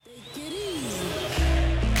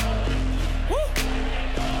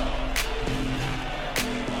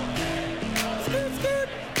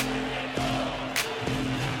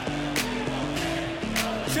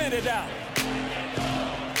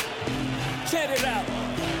get it out.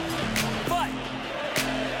 Fight.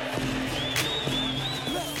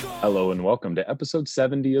 Hello and welcome to episode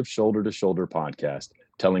 70 of Shoulder to Shoulder Podcast,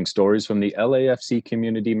 telling stories from the LAFC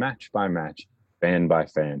community match by match, fan by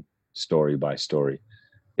fan, story by story.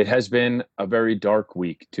 It has been a very dark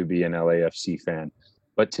week to be an LAFC fan,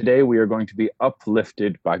 but today we are going to be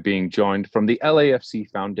uplifted by being joined from the LAFC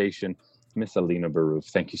Foundation, Miss Alina Baruf.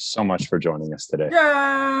 Thank you so much for joining us today.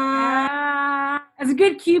 As a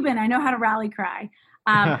good Cuban, I know how to rally cry.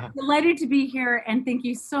 Delighted to be here, and thank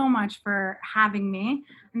you so much for having me.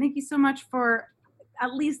 And thank you so much for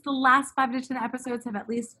at least the last 5 to 10 episodes have at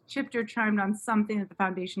least chipped or chimed on something that the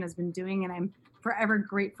foundation has been doing, and I'm forever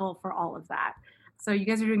grateful for all of that. So you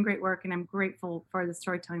guys are doing great work, and I'm grateful for the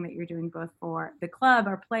storytelling that you're doing both for the club,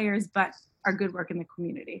 our players, but our good work in the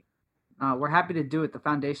community. We're happy to do it. The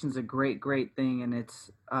foundation's a great thing, and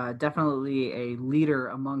it's definitely a leader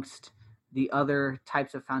amongst the other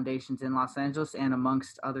types of foundations in Los Angeles and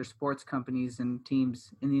amongst other sports companies and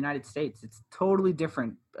teams in the United States. It's totally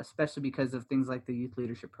different, especially because of things like the Youth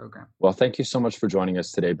Leadership Program. Well, thank you so much for joining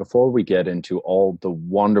us today. Before we get into all the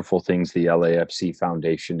wonderful things the LAFC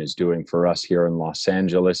Foundation is doing for us here in Los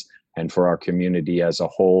Angeles and for our community as a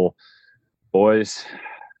whole, boys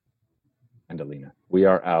and Alina, we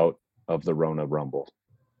are out of the Rona Rumble.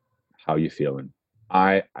 How you feeling?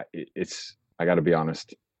 I got to be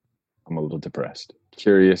honest, I'm a little depressed.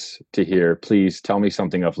 Curious to hear. Please tell me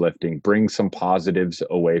something uplifting. Bring some positives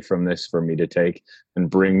away from this for me to take and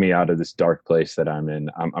bring me out of this dark place that I'm in.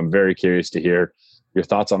 I'm very curious to hear your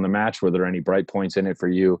thoughts on the match. Were there any bright points in it for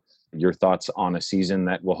you? Your thoughts on a season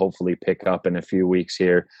that will hopefully pick up in a few weeks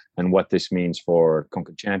here, and what this means for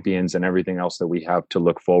Conca Champions and everything else that we have to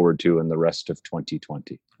look forward to in the rest of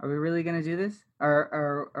 2020. Are we really going to do this,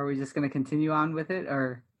 or are we just going to continue on with it?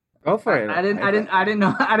 Or go for it. I didn't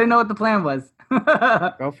know what the plan was.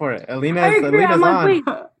 Go for it. Alina's on. Wait,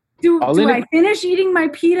 do I finish eating my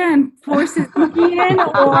pita and force his cookie in,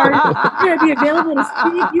 or should I be available to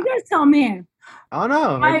speak? You guys tell me. Oh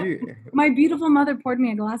no! My beautiful mother poured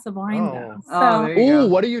me a glass of wine, though. So,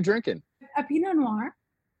 what are you drinking? A Pinot Noir.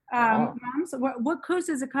 Mom, so what coast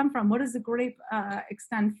does it come from? What does the grape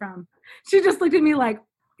extend from? She just looked at me like,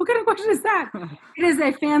 what kind of question is that? It is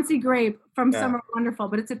a fancy grape from Summer Wonderful,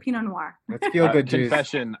 but it's a Pinot Noir. Let's feel good juice.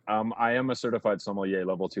 Confession, I am a certified sommelier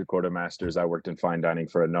level 2 quartermasters. I worked in fine dining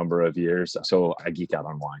for a number of years, so I geek out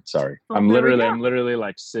on wine. Sorry. Well, I'm literally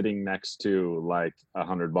like sitting next to like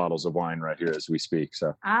 100 bottles of wine right here as we speak.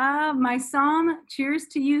 So my psalm, cheers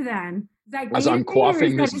to you then. As I'm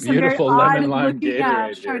quaffing this beautiful lemon lime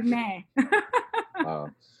Gatorade.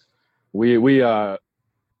 Chardonnay. We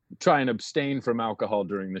try and abstain from alcohol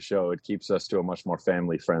during the show. It keeps us to a much more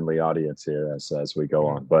family-friendly audience here as we go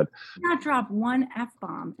on. But not drop one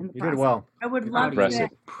F-bomb in the process. You did well. I would love to.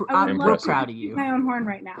 I'm real proud of you. My own horn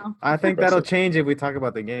right now. I think that'll change if we talk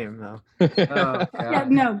about the game, though. Yeah,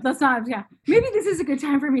 no, that's not. Yeah, maybe this is a good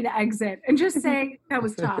time for me to exit and just say that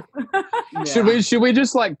was tough. Should we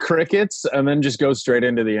just like crickets and then just go straight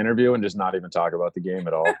into the interview and just not even talk about the game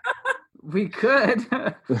at all? We could.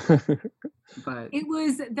 But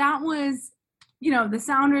that was, the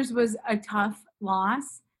Sounders was a tough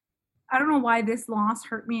loss. I don't know why this loss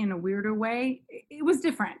hurt me in a weirder way. It was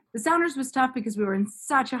different. The Sounders was tough because we were in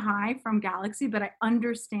such a high from Galaxy, but I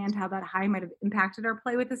understand how that high might have impacted our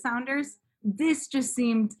play with the Sounders. This just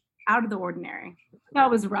seemed out of the ordinary. That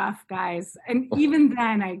was rough, guys. And even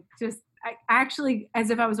then, I actually, as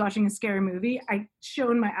if I was watching a scary movie, I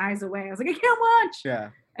shone my eyes away. I was like, I can't watch. Yeah.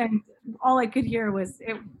 And all I could hear was,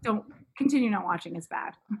 don't continue not watching, it's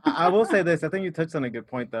bad. I will say this. I think you touched on a good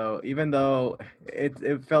point, though. Even though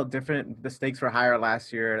it felt different, the stakes were higher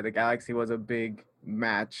last year. The Galaxy was a big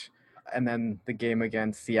match. And then the game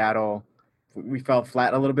against Seattle, we fell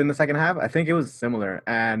flat a little bit in the second half. I think it was similar.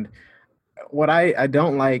 And what I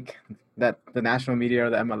don't like that the national media or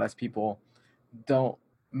the MLS people don't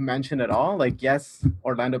mention at all. Like, yes,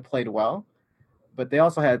 Orlando played well, but they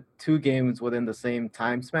also had 2 games within the same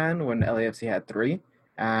time span when LAFC had 3.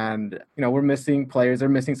 And, we're missing players. They're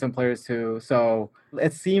missing some players too. So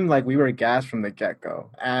it seemed like we were gassed from the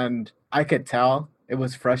get-go. And I could tell it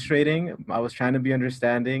was frustrating. I was trying to be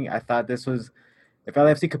understanding. I thought this was, if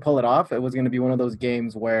LAFC could pull it off, it was going to be one of those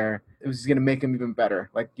games where it was going to make them even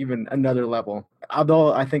better, like even another level.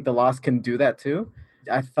 Although I think the loss can do that too.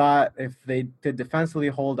 I thought if they could defensively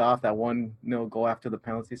hold off that 1-0 goal after the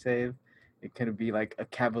penalty save, it could be like a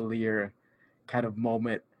cavalier kind of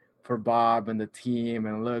moment for Bob and the team.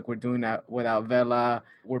 And look, we're doing that without Vela.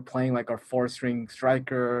 We're playing like our 4-string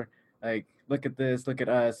striker. Like, look at this, look at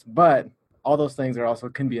us. But all those things are also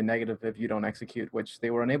can be a negative if you don't execute, which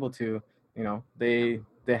they were unable to. They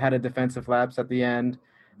They had a defensive lapse at the end.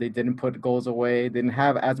 They didn't put goals away. They didn't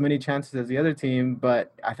have as many chances as the other team,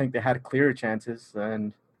 but I think they had clearer chances.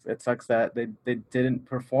 And it sucks that they didn't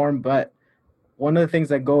perform. But one of the things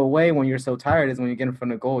that go away when you're so tired is when you get in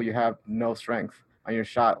front of goal, you have no strength on your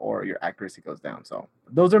shot or your accuracy goes down. So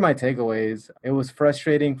those are my takeaways. It was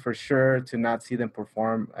frustrating for sure to not see them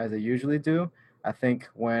perform as they usually do. I think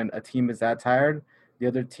when a team is that tired, the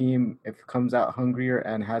other team, if it comes out hungrier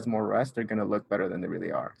and has more rest, they're going to look better than they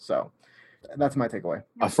really are. So that's my takeaway.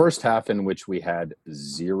 A first half in which we had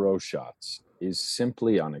 0 shots is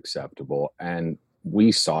simply unacceptable. And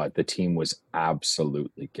we saw it. The team was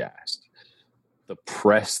absolutely gassed. The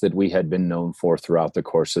press that we had been known for throughout the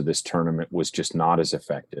course of this tournament was just not as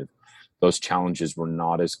effective. Those challenges were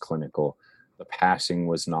not as clinical. The passing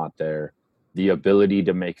was not there. The ability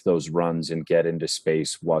to make those runs and get into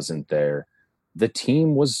space wasn't there. The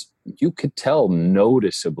team was, you could tell,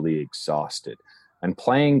 noticeably exhausted. And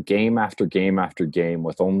playing game after game after game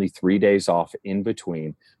with only 3 days off in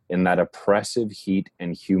between in that oppressive heat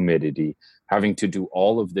and humidity, having to do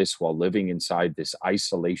all of this while living inside this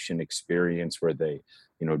isolation experience where they,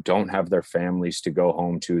 don't have their families to go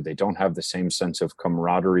home to. They don't have the same sense of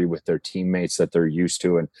camaraderie with their teammates that they're used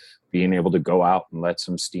to, and being able to go out and let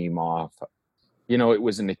some steam off. It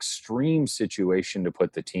was an extreme situation to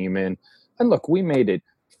put the team in. And look, we made it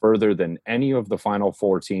further than any of the Final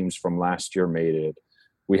Four teams from last year made it.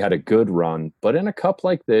 We had a good run, but in a cup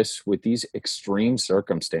like this, with these extreme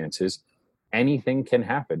circumstances, anything can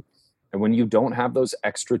happen. And when you don't have those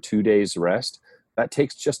extra 2 days rest, that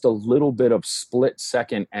takes just a little bit of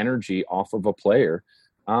split-second energy off of a player,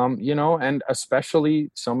 and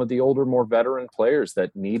especially some of the older, more veteran players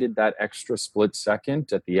that needed that extra split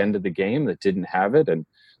second at the end of the game that didn't have it. And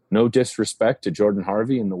no disrespect to Jordan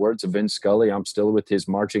Harvey. In the words of Vince Scully, I'm still with his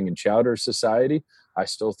Marching and Chowder Society. I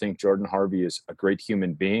still think Jordan Harvey is a great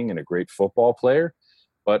human being and a great football player.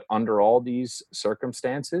 But under all these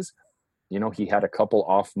circumstances, he had a couple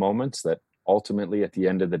off moments that ultimately at the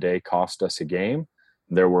end of the day cost us a game.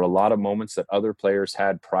 There were a lot of moments that other players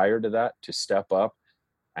had prior to that to step up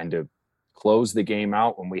and to close the game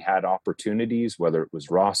out when we had opportunities, whether it was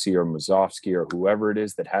Rossi or Mazovsky or whoever it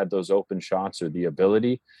is that had those open shots or the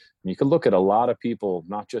ability. And you could look at a lot of people,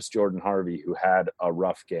 not just Jordan Harvey, who had a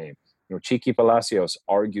rough game. Chiqui Palacios,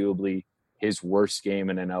 arguably his worst game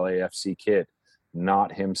in an LAFC kit,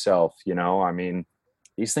 not himself.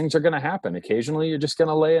 These things are going to happen. Occasionally, you're just going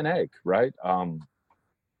to lay an egg, right?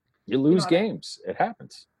 You lose games. It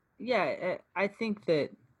happens. Yeah, I think that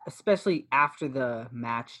especially after the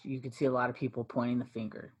match, you could see a lot of people pointing the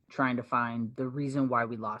finger, trying to find the reason why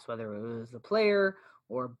we lost, whether it was the player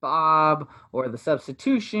or Bob or the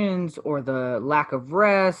substitutions or the lack of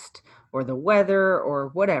rest or the weather or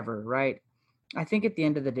whatever, right? I think at the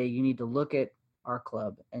end of the day, you need to look at our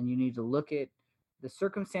club and you need to look at the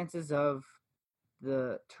circumstances of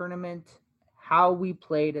the tournament, how we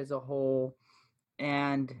played as a whole,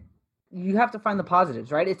 and you have to find the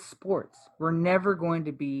positives, right? It's sports. We're never going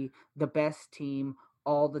to be the best team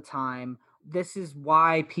all the time. This is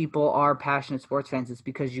why people are passionate sports fans. It's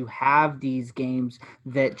because you have these games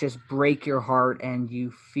that just break your heart and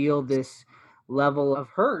you feel this level of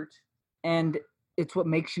hurt. And it's what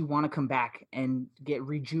makes you want to come back and get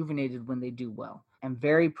rejuvenated when they do well. I'm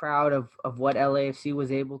very proud of what LAFC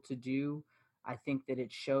was able to do. I think that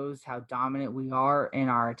it shows how dominant we are in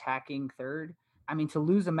our attacking third. I mean, to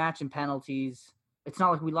lose a match in penalties, it's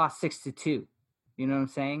not like we lost 6-2. You know what I'm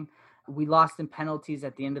saying? We lost in penalties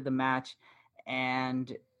at the end of the match,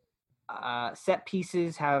 and set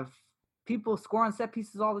pieces have people score on set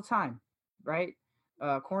pieces all the time, right?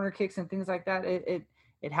 Corner kicks and things like that.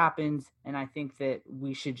 It happens, and I think that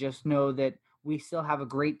we should just know that we still have a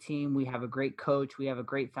great team. We have a great coach. We have a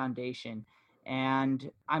great foundation,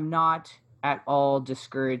 and I'm not at all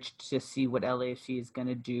discouraged to see what LAFC is going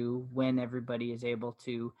to do when everybody is able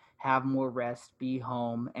to have more rest, be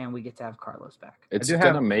home, and we get to have Carlos back. It's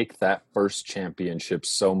going to make that first championship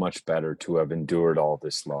so much better to have endured all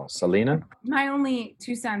this loss. Selena? My only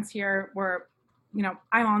 2 cents here were,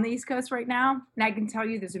 I'm on the East Coast right now, and I can tell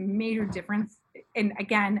you there's a major difference. And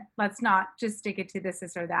again, let's not just stick it to this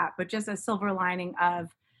or that, but just a silver lining of,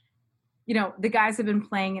 the guys have been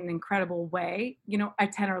playing in an incredible way,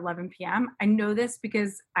 at 10 or 11 p.m. I know this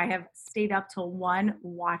because I have stayed up till 1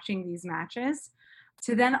 watching these matches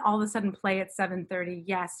to then all of a sudden play at 7:30.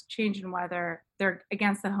 Yes, change in weather. They're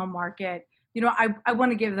against the home market. I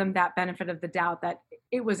want to give them that benefit of the doubt that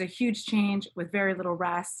it was a huge change with very little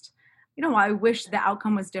rest. I wish the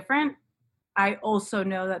outcome was different. I also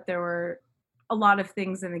know that there were a lot of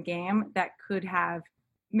things in the game that could have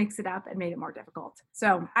mixed it up and made it more difficult.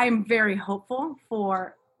 So I'm very hopeful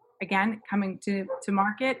for again, coming to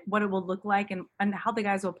market, what it will look like and how the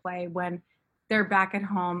guys will play when they're back at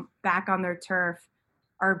home, back on their turf,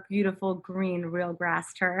 our beautiful green real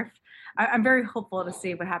grass turf. I'm very hopeful to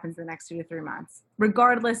see what happens in the next 2 to 3 months,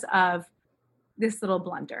 regardless of this little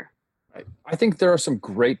blunder. I think there are some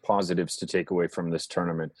great positives to take away from this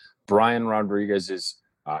tournament. Brian Rodriguez is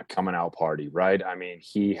coming out party, right? I mean,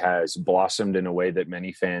 he has blossomed in a way that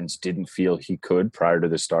many fans didn't feel he could prior to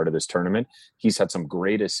the start of this tournament. He's had some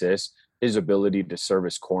great assists. His ability to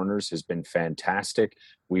service corners has been fantastic.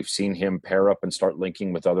 We've seen him pair up and start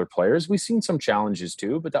linking with other players. We've seen some challenges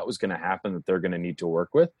too, but that was going to happen, that they're going to need to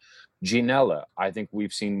work with. Ginella, I think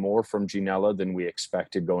we've seen more from Ginella than we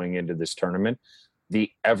expected going into this tournament.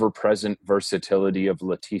 The ever-present versatility of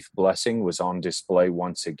Latif Blessing was on display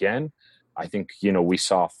once again. I think, we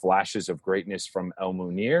saw flashes of greatness from El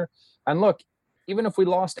Munir. And look, even if we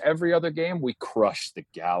lost every other game, we crushed the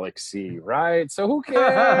Galaxy, right? So who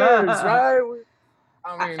cares, right?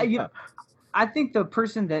 I think the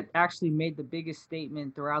person that actually made the biggest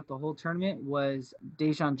statement throughout the whole tournament was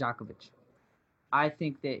Dejan Djokovic. I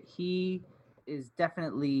think that he is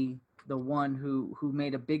definitely the one who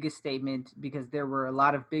made a biggest statement, because there were a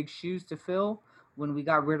lot of big shoes to fill when we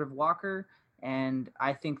got rid of Walker, and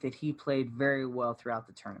I think that he played very well throughout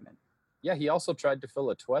the tournament. Yeah, he also tried to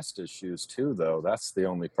fill Atuesta's shoes too, though. That's the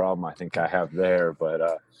only problem I think I have there.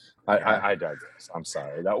 But I digress. I'm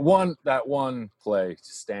sorry. That one play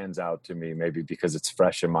stands out to me, maybe because it's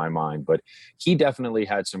fresh in my mind. But he definitely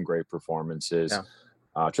had some great performances. Yeah.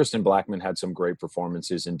 Tristan Blackman had some great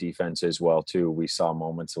performances in defense as well too. We saw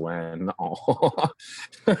moments when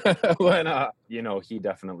he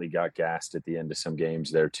definitely got gassed at the end of some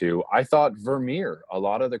games there too. I thought Vermeer, a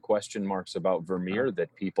lot of the question marks about Vermeer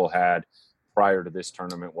that people had prior to this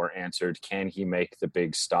tournament were answered. Can he make the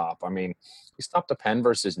big stop? I mean, he stopped a pen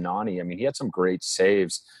versus Nani. I mean, he had some great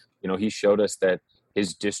saves. He showed us that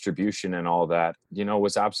his distribution and all that,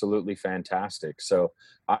 was absolutely fantastic. So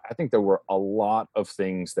I think there were a lot of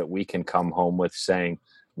things that we can come home with saying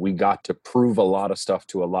we got to prove a lot of stuff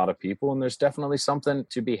to a lot of people, and there's definitely something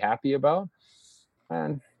to be happy about.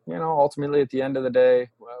 And, ultimately at the end of the day,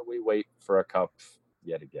 we wait for a cup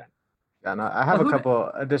yet again. And I have a couple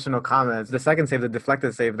additional comments. The second save, the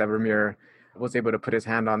deflected save that Vermeer was able to put his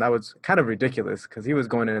hand on, that was kind of ridiculous because he was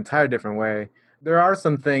going an entire different way. There are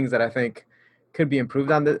some things that I think could be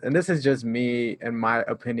improved on this, and this is just me and my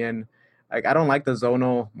opinion. Like, I don't like the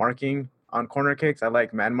zonal marking on corner kicks. I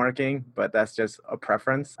like man marking, but that's just a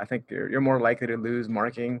preference. I think you're more likely to lose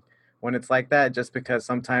marking when it's like that, just because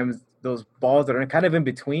sometimes those balls that are kind of in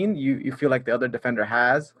between, you feel like the other defender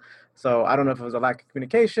has. So I don't know if it was a lack of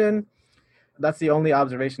communication. That's the only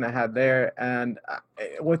observation I had there. And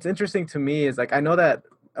what's interesting to me is, like, I know that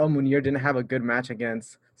El Munir didn't have a good match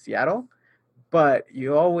against Seattle, but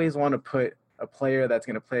you always want to put a player that's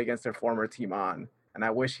going to play against their former team on. And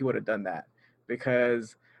I wish he would have done that,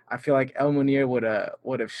 because I feel like El Munir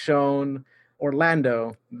would have shown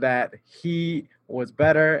Orlando that he was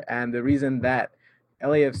better. And the reason that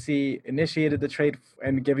LAFC initiated the trade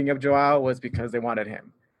and giving up Joao was because they wanted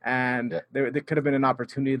him. And there could have been an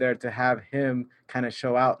opportunity there to have him kind of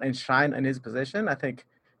show out and shine in his position. I think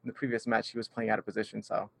in the previous match he was playing out of position.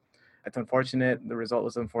 So it's unfortunate. The result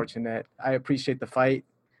was unfortunate. I appreciate the fight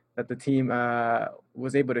that the team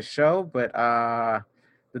was able to show, but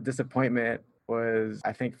the disappointment was,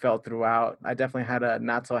 I think, felt throughout. I definitely had a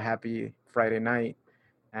not so happy Friday night,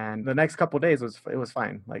 and the next couple of days was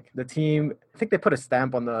fine. Like, the team, I think they put a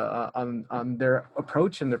stamp on the on their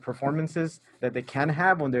approach and their performances that they can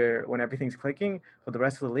have when everything's clicking for the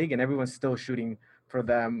rest of the league, and everyone's still shooting for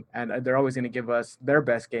them, and they're always going to give us their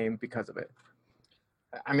best game because of it.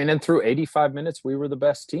 I mean, and through 85 minutes, we were the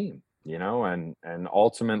best team. And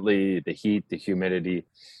ultimately the heat, the humidity,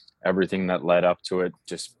 everything that led up to it,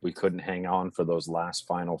 just we couldn't hang on for those last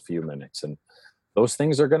final few minutes. And those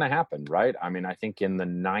things are going to happen, right? I mean, I think in the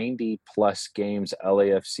 90 plus games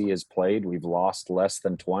LAFC has played, we've lost less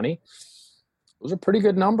than 20. Those are pretty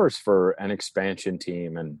good numbers for an expansion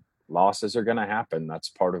team, and losses are going to happen. That's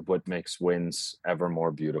part of what makes wins ever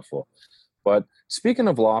more beautiful. But speaking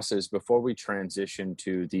of losses, before we transition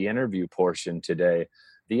to the interview portion today,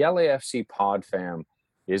 the LAFC pod fam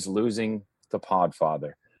is losing the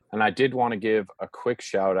podfather. And I did want to give a quick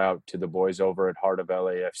shout out to the boys over at Heart of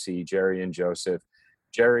LAFC, Jerry and Joseph.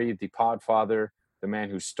 Jerry, the podfather, the man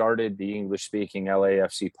who started the English-speaking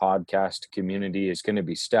LAFC podcast community, is going to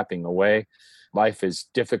be stepping away. Life is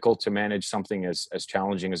difficult to manage something as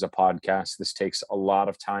challenging as a podcast. This takes a lot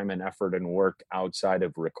of time and effort and work outside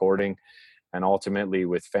of recording. And ultimately,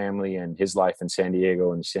 with family and his life in San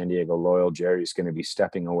Diego and San Diego loyal, Jerry's going to be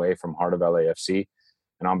stepping away from Heart of LAFC.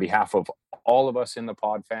 And on behalf of all of us in the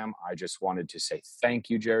pod fam, I just wanted to say thank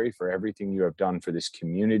you, Jerry, for everything you have done for this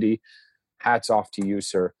community. Hats off to you,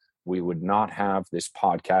 sir. We would not have this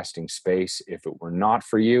podcasting space if it were not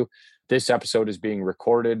for you. This episode is being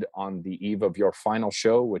recorded on the eve of your final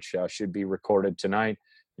show, which should be recorded tonight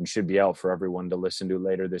and should be out for everyone to listen to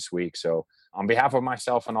later this week. So on behalf of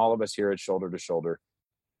myself and all of us here at Shoulder to Shoulder,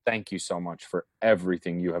 thank you so much for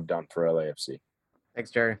everything you have done for LAFC.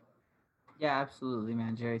 Thanks, Jerry. Yeah, absolutely,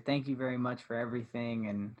 man, Jerry. Thank you very much for everything.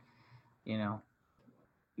 And,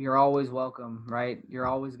 you're always welcome, right? You're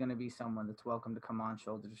always going to be someone that's welcome to come on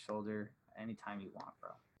Shoulder to Shoulder anytime you want, bro.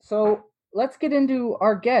 So let's get into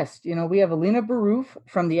our guest. We have Alina Baroof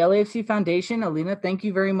from the LAFC Foundation. Alina, thank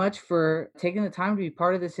you very much for taking the time to be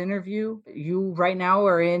part of this interview. You right now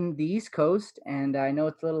are in the East Coast, and I know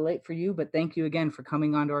it's a little late for you, but thank you again for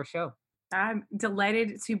coming on to our show. I'm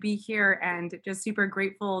delighted to be here and just super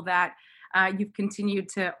grateful that you've continued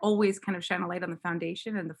to always kind of shine a light on the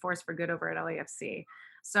foundation and the force for good over at LAFC.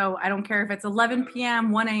 So I don't care if it's 11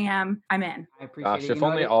 p.m., 1 a.m., I'm in. I appreciate it. If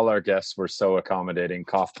only all our guests were so accommodating.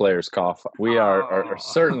 Cough players cough. We are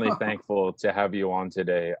certainly thankful to have you on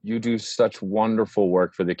today. You do such wonderful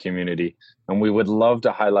work for the community, and we would love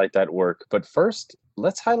to highlight that work. But first,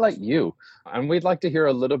 let's highlight you. And we'd like to hear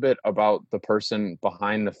a little bit about the person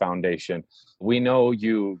behind the foundation. We know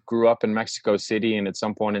you grew up in Mexico City, and at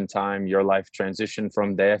some point in time, your life transitioned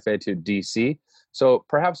from DF to DC. So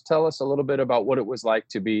perhaps tell us a little bit about what it was like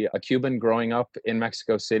to be a Cuban growing up in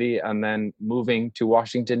Mexico City and then moving to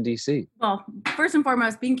Washington, D.C. Well, first and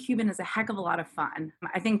foremost, being Cuban is a heck of a lot of fun.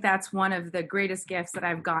 I think that's one of the greatest gifts that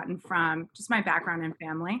I've gotten from just my background and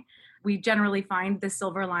family. We generally find the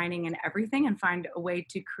silver lining in everything and find a way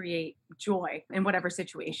to create joy in whatever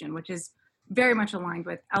situation, which is very much aligned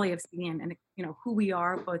with LAFC and who we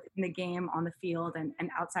are both in the game, on the field, and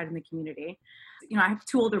outside in the community. I have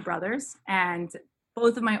two older brothers, and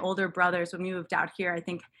both of my older brothers, when we moved out here, I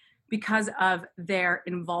think because of their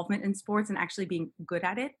involvement in sports and actually being good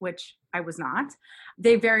at it, which I was not,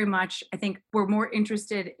 they very much, I think, were more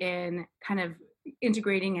interested in kind of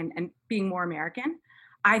integrating and being more American.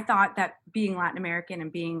 I thought that being Latin American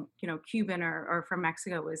and being, Cuban or from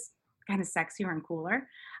Mexico was kind of sexier and cooler.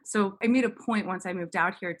 So I made a point once I moved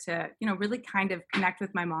out here to, really kind of connect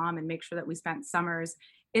with my mom and make sure that we spent summers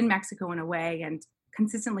in Mexico in a way and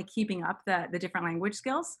consistently keeping up the different language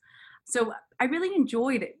skills. So I really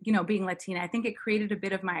enjoyed, being Latina. I think it created a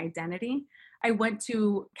bit of my identity. I went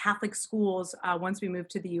to Catholic schools once we moved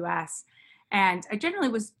to the US, and I generally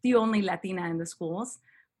was the only Latina in the schools.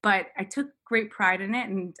 But I took great pride in it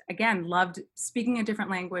and, again, loved speaking a different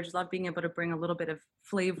language, loved being able to bring a little bit of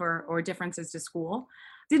flavor or differences to school.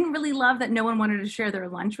 Didn't really love that no one wanted to share their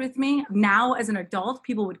lunch with me. Now, as an adult,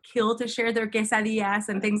 people would kill to share their quesadillas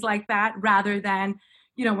and things like that rather than,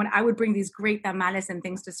 when I would bring these great tamales and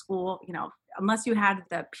things to school, unless you had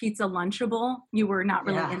the pizza Lunchable, you were not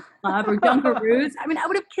really in the club, or Dunkaroos. I mean, I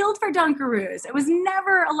would have killed for Dunkaroos. It was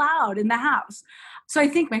never allowed in the house. So I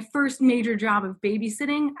think my first major job of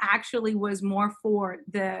babysitting actually was more for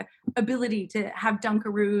the ability to have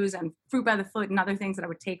Dunkaroos and fruit by the foot and other things that I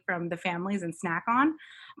would take from the families and snack on.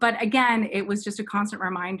 But again, it was just a constant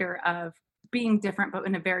reminder of being different, but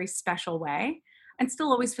in a very special way, and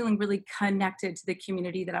still always feeling really connected to the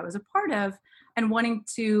community that I was a part of, and wanting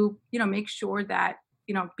to, make sure that,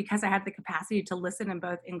 because I had the capacity to listen in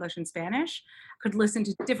both English and Spanish, could listen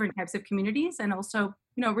to different types of communities and also,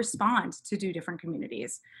 respond to different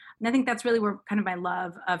communities. And I think that's really where kind of my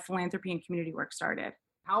love of philanthropy and community work started.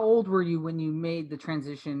 How old were you when you made the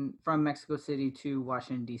transition from Mexico City to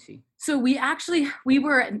Washington, D.C.? So we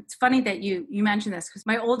were, it's funny that you mentioned this, because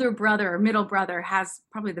my older brother or middle brother has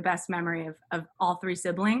probably the best memory of all three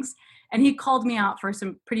siblings. And he called me out for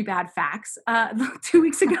some pretty bad facts 2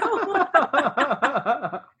 weeks ago.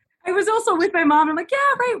 I was also with my mom. I'm like, yeah,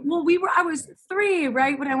 right. Well, I was 3,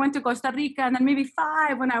 right, when I went to Costa Rica, and then maybe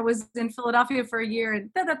 5 when I was in Philadelphia for a year,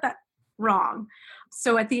 and wrong.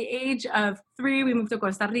 So at the age of 3, we moved to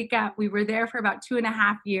Costa Rica. We were there for about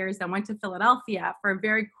 2.5 years, then went to Philadelphia for a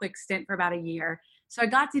very quick stint for about a year. So I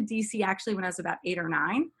got to DC actually when I was about 8 or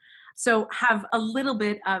 9. So have a little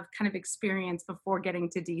bit of kind of experience before getting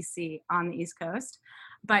to DC on the East Coast,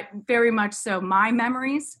 but very much so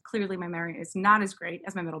clearly my memory is not as great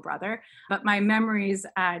as my middle brother, but my memories,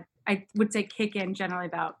 I would say kick in generally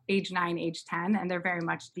about age 9, age 10, and they're very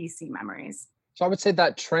much DC memories. So I would say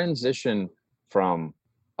that transition from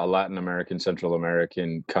a Latin American, Central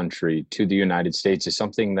American country to the United States is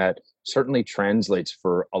something that certainly translates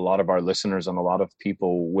for a lot of our listeners and a lot of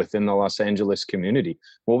people within the Los Angeles community.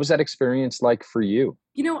 What was that experience like for you?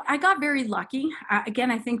 I got very lucky. Again,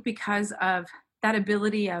 I think because of that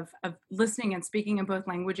ability of listening and speaking in both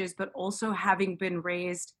languages, but also having been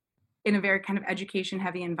raised in a very kind of education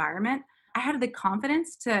heavy environment, I had the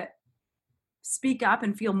confidence to speak up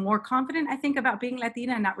and feel more confident, I think, about being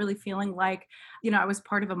Latina and not really feeling like, I was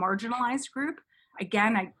part of a marginalized group.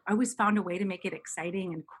 Again, I always found a way to make it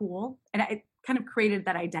exciting and cool. And it kind of created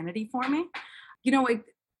that identity for me.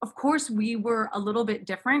 Of course, we were a little bit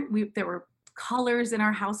different. There were colors in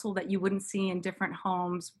our household that you wouldn't see in different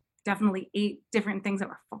homes. Definitely ate different things that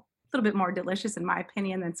were a little bit more delicious, in my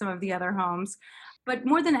opinion, than some of the other homes. But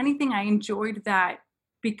more than anything, I enjoyed that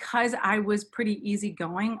because I was pretty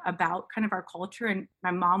easygoing about kind of our culture, and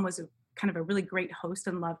my mom was kind of a really great host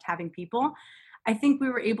and loved having people. I think we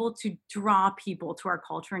were able to draw people to our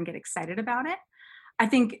culture and get excited about it. I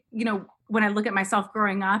think, when I look at myself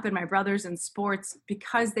growing up and my brothers in sports,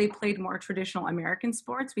 because they played more traditional American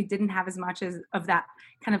sports, we didn't have as much of that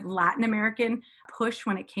kind of Latin American push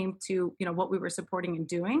when it came to, what we were supporting and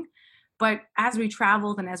doing. But as we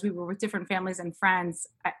traveled and as we were with different families and friends,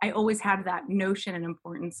 I always had that notion and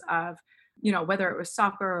importance of, whether it was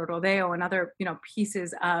soccer or rodeo and other,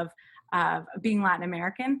 pieces of being Latin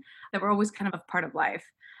American that were always kind of a part of life.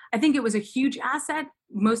 I think it was a huge asset,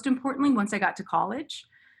 most importantly, once I got to college.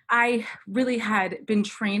 I really had been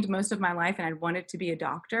trained most of my life and I wanted to be a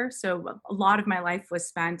doctor. So a lot of my life was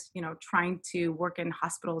spent, trying to work in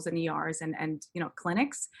hospitals and ERs and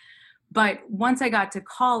clinics. But once I got to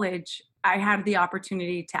college, I had the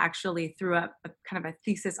opportunity to actually, through a kind of a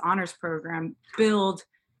thesis honors program, build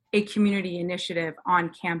a community initiative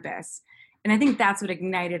on campus. And I think that's what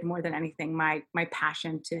ignited more than anything my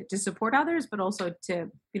passion to support others, but also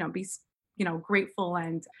to, be, grateful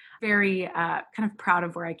and very kind of proud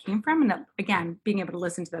of where I came from. And again, being able to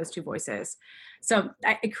listen to those two voices. So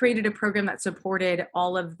I created a program that supported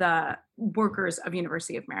all of the workers of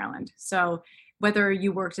University of Maryland. So whether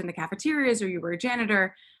you worked in the cafeterias or you were a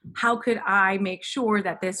janitor, how could I make sure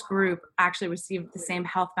that this group actually received the same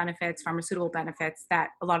health benefits, pharmaceutical benefits that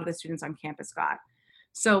a lot of the students on campus got?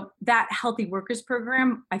 So that Healthy Workers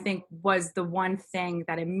program, I think, was the one thing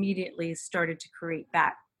that immediately started to create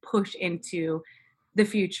that push into the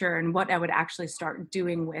future and what I would actually start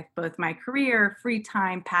doing with both my career, free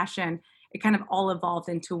time, passion. It kind of all evolved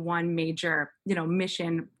into one major,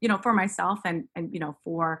 mission, for myself and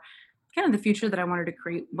for kind of the future that I wanted to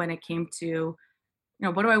create when it came to,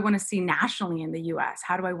 what do I want to see nationally in the US?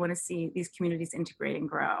 How do I want to see these communities integrate and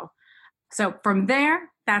grow? So from there,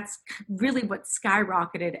 that's really what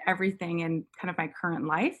skyrocketed everything in kind of my current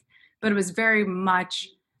life. But it was very much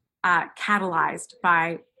catalyzed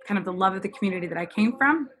by kind of the love of the community that I came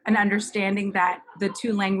from and understanding that the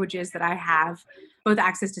two languages that I have both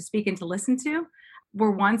access to speak and to listen to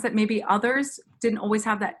were ones that maybe others didn't always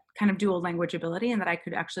have that kind of dual language ability, and that I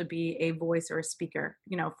could actually be a voice or a speaker,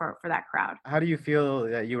 for that crowd. How do you feel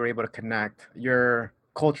that you were able to connect your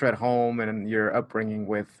culture at home and your upbringing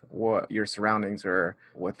with what your surroundings or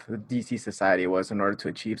what the DC society was in order to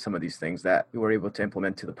achieve some of these things that you were able to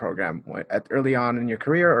implement to the program early on in your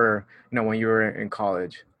career or, when you were in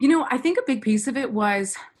college? I think a big piece of it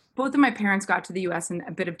was both of my parents got to the US in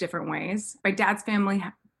a bit of different ways. My dad's family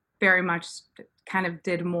very much kind of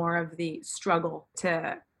did more of the struggle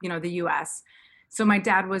to, the US. So my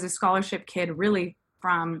dad was a scholarship kid really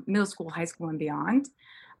from middle school, high school and beyond.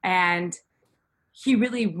 And he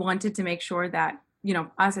really wanted to make sure that,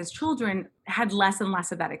 us as children had less and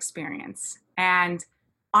less of that experience. And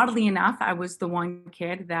oddly enough, I was the one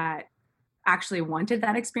kid that actually wanted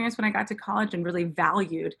that experience when I got to college and really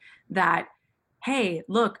valued that, hey,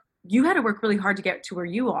 look, you had to work really hard to get to where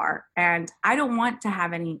you are. And I don't want to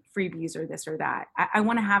have any freebies or this or that. I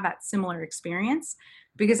want to have that similar experience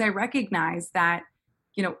because I recognize that,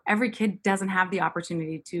 every kid doesn't have the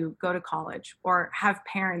opportunity to go to college or have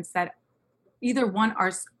parents that either one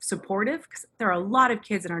are supportive, because there are a lot of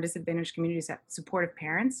kids in our disadvantaged communities that have supportive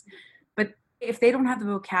parents, but if they don't have the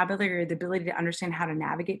vocabulary or the ability to understand how to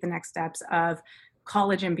navigate the next steps of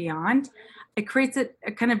college and beyond, it creates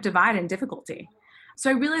a kind of divide and difficulty.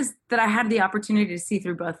 So I realized that I had the opportunity to see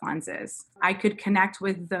through both lenses. I could connect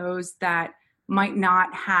with those that might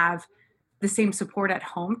not have the same support at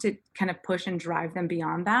home to kind of push and drive them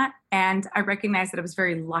beyond that. And I recognized that I was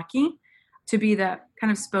very lucky to be the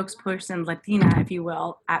kind of spokesperson Latina, if you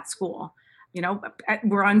will, at school.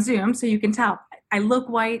 We're on Zoom, so you can tell. I look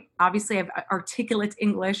white. Obviously, I have articulate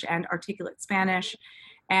English and articulate Spanish.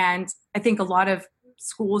 And I think a lot of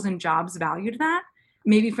schools and jobs valued that,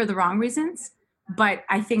 maybe for the wrong reasons. But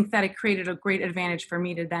I think that it created a great advantage for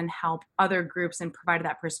me to then help other groups and provide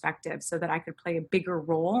that perspective so that I could play a bigger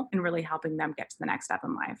role in really helping them get to the next step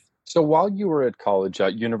in life. So while you were at college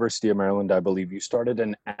at University of Maryland, I believe you started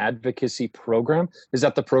an advocacy program. Is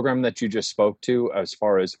that the program that you just spoke to as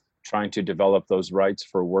far as trying to develop those rights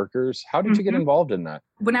for workers? How did you get involved in that?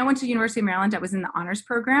 When I went to University of Maryland, I was in the honors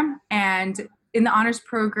program. And in the honors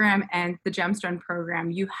program and the Gemstone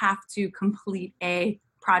program, you have to complete a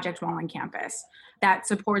project while on campus that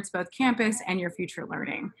supports both campus and your future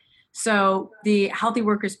learning. So the Healthy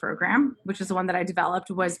Workers program, which is the one that I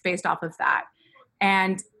developed, was based off of that.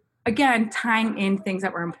 And again, tying in things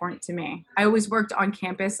that were important to me. I always worked on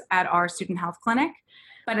campus at our student health clinic,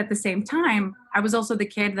 but at the same time, I was also the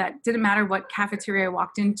kid that didn't matter what cafeteria I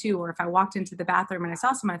walked into, or if I walked into the bathroom and I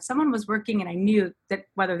saw someone, if someone was working and I knew that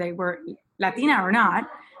whether they were Latina or not,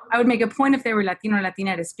 I would make a point if they were Latino or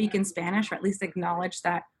Latina to speak in Spanish, or at least acknowledge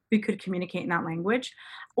that we could communicate in that language.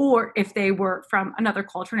 Or if they were from another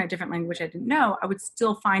culture in a different language I didn't know, I would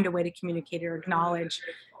still find a way to communicate or acknowledge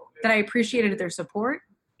that I appreciated their support,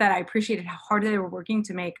 that I appreciated how hard they were working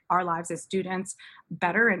to make our lives as students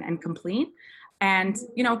better and complete. And,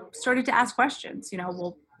 started to ask questions,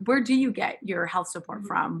 well, where do you get your health support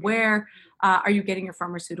from? Where are you getting your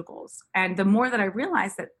pharmaceuticals? And the more that I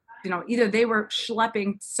realized that, either they were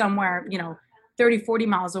schlepping somewhere, 30, 40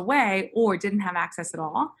 miles away, or didn't have access at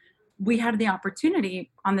all, we had the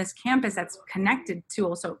opportunity on this campus that's connected to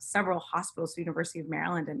also several hospitals, the University of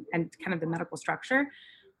Maryland, and kind of the medical structure.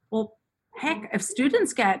 Well, heck, if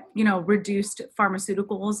students get, reduced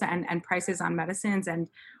pharmaceuticals and prices on medicines, and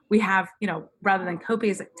we have, rather than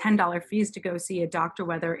copays, like $10 fees to go see a doctor,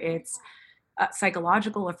 whether it's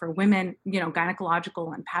psychological or for women,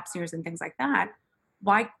 gynecological and pap smears and things like that,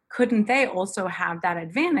 why couldn't they also have that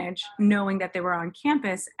advantage knowing that they were on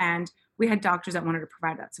campus and we had doctors that wanted to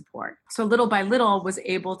provide that support? So little by little was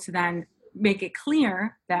able to then make it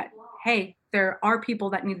clear that, hey, there are people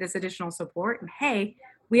that need this additional support, and hey,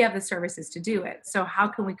 we have the services to do it. So how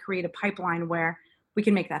can we create a pipeline where we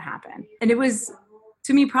can make that happen? And it was,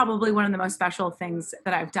 to me, probably one of the most special things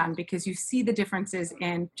that I've done, because you see the differences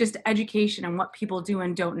in just education and what people do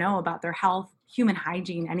and don't know about their health, human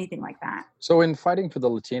hygiene, anything like that. So in fighting for the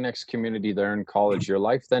Latinx community there in college, your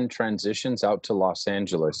life then transitions out to Los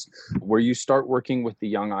Angeles, where you start working with the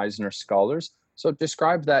Young Eisner Scholars. So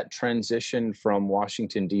describe that transition from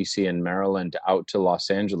Washington, D.C. and Maryland out to Los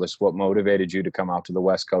Angeles. What motivated you to come out to the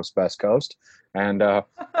West Coast, Best Coast? And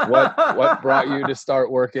what brought you to start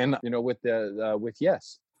working, with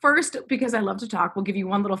Yes? First, because I love to talk, we'll give you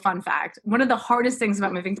one little fun fact. One of the hardest things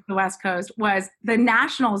about moving to the West Coast was the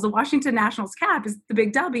Nationals, the Washington Nationals cap is the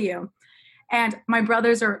big W. And my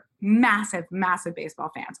brothers are massive, massive baseball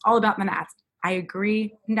fans, all about the Nats. I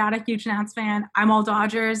agree, not a huge Nats fan. I'm all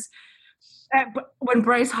Dodgers. But when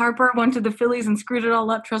Bryce Harper went to the Phillies and screwed it all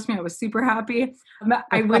up, trust me, I was super happy.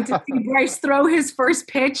 I went to see Bryce throw his first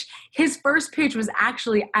pitch. His first pitch was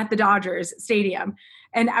actually at the Dodgers Stadium,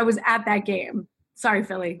 and I was at that game. Sorry,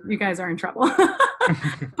 Philly, you guys are in trouble.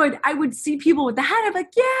 But I would see people with the hat. I'm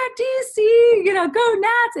like, yeah, DC, go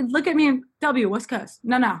Nats. And look at me and W, West Coast.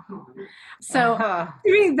 No. So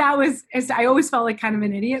to me, I always felt like kind of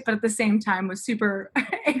an idiot, but at the same time was super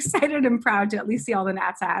excited and proud to at least see all the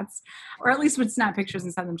Nats hats, or at least would snap pictures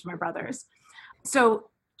and send them to my brothers. So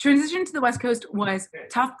transition to the West Coast was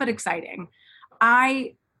tough, but exciting.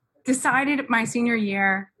 I decided my senior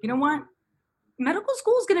year, you know what? Medical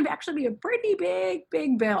school is going to actually be a pretty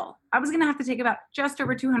big bill. I was going to have to take about just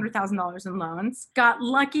over $200,000 in loans. Got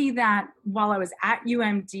lucky that while I was at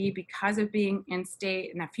UMD, because of being in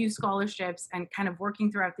state and a few scholarships and kind of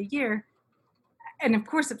working throughout the year, and of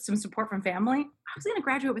course some support from family, I was going to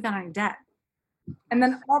graduate without any debt. And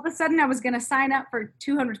then all of a sudden I was going to sign up for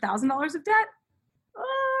 $200,000 of debt.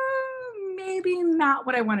 Maybe not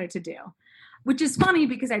what I wanted to do. Which is funny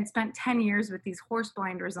because I'd spent 10 years with these horse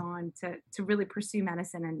blinders on to really pursue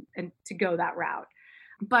medicine and to go that route.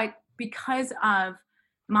 But because of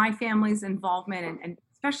my family's involvement and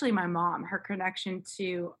especially my mom, her connection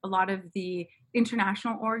to a lot of the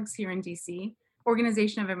international orgs here in DC,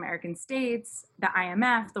 Organization of American States, the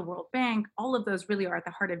IMF, the World Bank, all of those really are at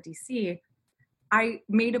the heart of DC. I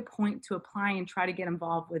made a point to apply and try to get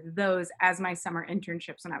involved with those as my summer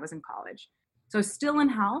internships when I was in college. So still in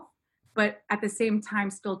health, but at the same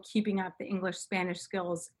time, still keeping up the English, Spanish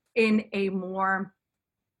skills in a more,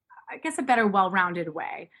 I guess, a better, well-rounded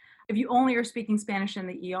way. If you only are speaking Spanish in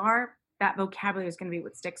the ER, that vocabulary is going to be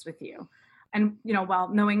what sticks with you. And, while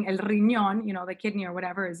knowing el riñón, the kidney or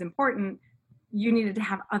whatever is important, you needed to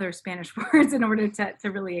have other Spanish words in order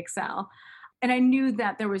to really excel. And I knew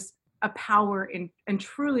that there was a power in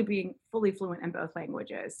truly being fully fluent in both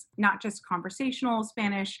languages, not just conversational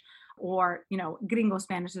Spanish or, gringo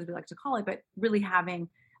Spanish, as we like to call it, but really having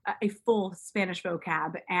a full Spanish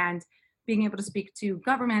vocab and being able to speak to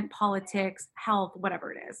government, politics, health,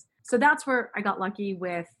 whatever it is. So that's where I got lucky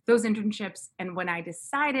with those internships. And when I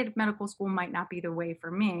decided medical school might not be the way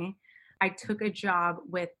for me, I took a job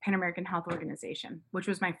with Pan American Health Organization, which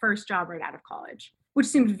was my first job right out of college, which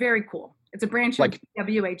seemed very cool. It's a branch of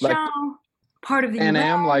WHO, part of the Pan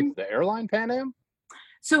Am, UN. like the airline Pan Am?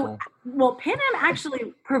 So, well, Pan Am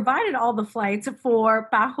actually provided all the flights for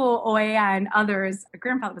Bajo, OEA, and others. My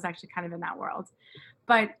grandfather was actually kind of in that world.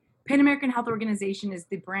 But Pan American Health Organization is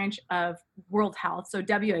the branch of World Health, so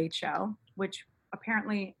WHO, which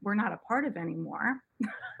apparently we're not a part of anymore.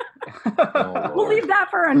 We'll leave that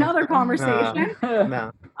for another conversation.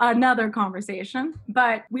 No. Another conversation.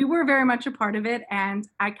 But we were very much a part of it, and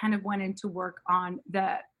I kind of went into work on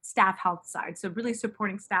the staff health side, so really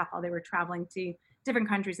supporting staff while they were traveling to different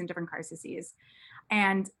countries and different crises.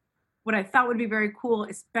 And what I thought would be very cool,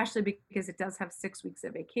 especially because it does have 6 weeks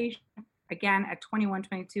of vacation, again, at 21,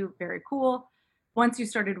 22, very cool. Once you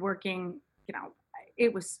started working,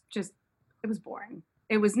 it was boring.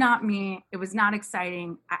 It was not me. It was not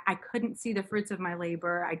exciting. I couldn't see the fruits of my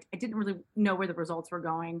labor. I didn't really know where the results were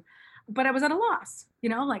going, but I was at a loss.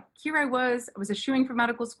 Here I was eschewing for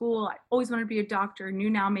medical school. I always wanted to be a doctor, knew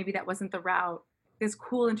now maybe that wasn't the route. This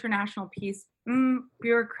cool international piece,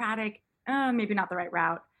 bureaucratic, maybe not the right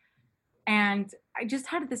route. And I just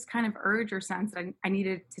had this kind of urge or sense that I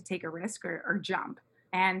needed to take a risk or jump.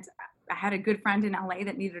 And I had a good friend in LA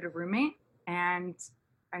that needed a roommate. And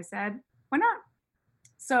I said, why not?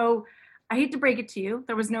 So I hate to break it to you.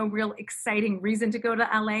 There was no real exciting reason to go to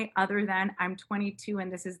LA other than I'm 22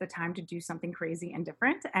 and this is the time to do something crazy and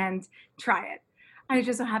different and try it. And it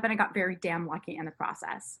just so happened I got very damn lucky in the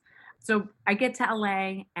process. So I get to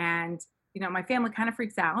LA and, my family kind of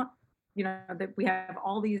freaks out, that we have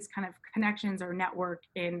all these kind of connections or network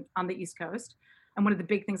on the East Coast. And one of the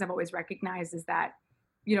big things I've always recognized is that,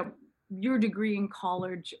 your degree in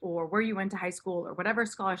college or where you went to high school or whatever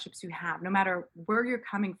scholarships you have, no matter where you're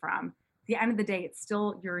coming from, at the end of the day, it's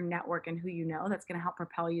still your network and who you know that's going to help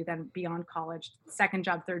propel you then beyond college, second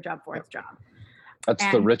job, third job, fourth job. That's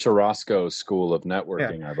the Rich Orozco school of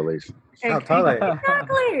networking, I believe. Oh, totally.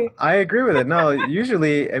 Exactly. I agree with it. No,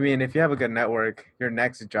 usually, if you have a good network, your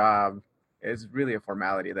next job is really a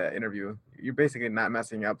formality, the interview. You're basically not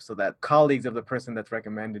messing up so that colleagues of the person that's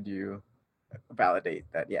recommended you validate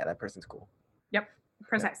that, that person's cool. Yep,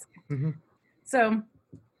 precisely. Yeah. Mm-hmm. So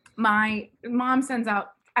my mom sends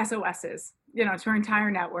out SOSs, to her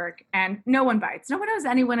entire network, and no one bites. No one knows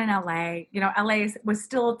anyone in LA. LA was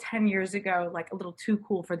still 10 years ago, like a little too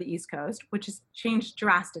cool for the East Coast, which has changed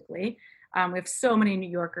drastically. We have so many New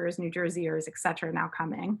Yorkers, New Jerseyers, et cetera, now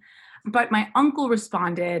coming. But my uncle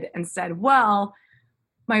responded and said, well,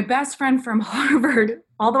 my best friend from Harvard,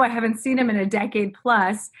 although I haven't seen him in a decade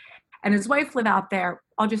plus, and his wife live out there,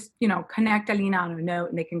 I'll just, connect Alina on a note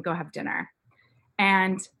and they can go have dinner.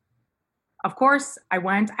 And of course, I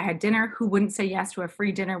went, I had dinner. Who wouldn't say yes to a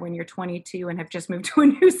free dinner when you're 22 and have just moved to a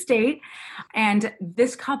new state? And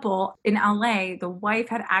this couple in LA, the wife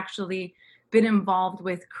had actually been involved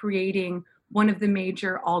with creating one of the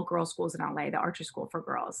major all-girls schools in LA, the Archer School for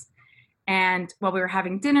Girls. And while we were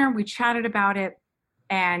having dinner, we chatted about it.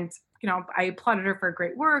 And, I applauded her for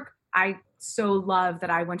great work. I so love that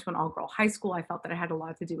I went to an all-girl high school. I felt that it had a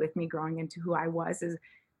lot to do with me growing into who I was as,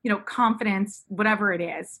 confidence, whatever it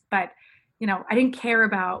is. But, I didn't care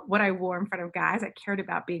about what I wore in front of guys. I cared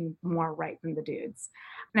about being more right than the dudes.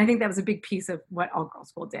 And I think that was a big piece of what all-girl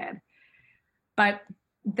school did. But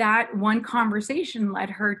that one conversation led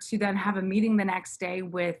her to then have a meeting the next day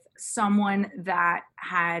with someone that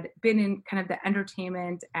had been in kind of the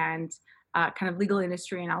entertainment and kind of legal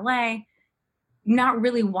industry in LA, not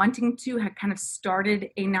really wanting to, had kind of started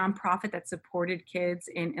a nonprofit that supported kids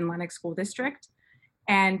in Lenox School District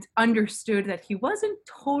and understood that he wasn't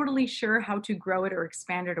totally sure how to grow it or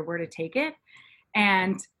expand it or where to take it.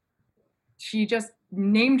 And she just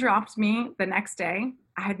name dropped me the next day.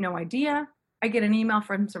 I had no idea. I get an email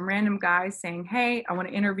from some random guy saying, hey, I want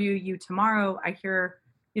to interview you tomorrow. I hear,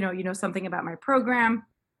 you know something about my program.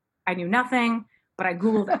 I knew nothing, but I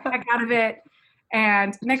Googled the heck out of it.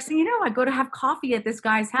 And next thing you know, I go to have coffee at this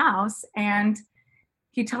guy's house and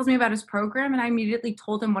he tells me about his program. And I immediately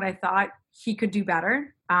told him what I thought he could do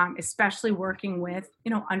better, especially working with,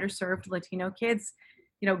 underserved Latino kids,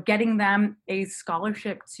 getting them a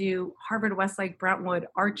scholarship to Harvard, Westlake, Brentwood,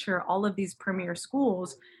 Archer, all of these premier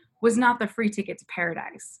schools was not the free ticket to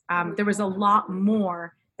paradise. There was a lot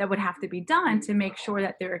more that would have to be done to make sure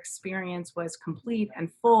that their experience was complete and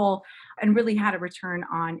full and really had a return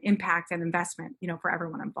on impact and investment, for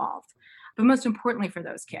everyone involved. But most importantly for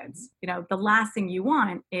those kids, the last thing you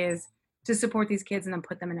want is to support these kids and then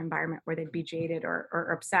put them in an environment where they'd be jaded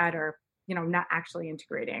or upset or, not actually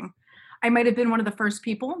integrating. I might have been one of the first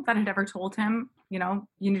people that had ever told him, you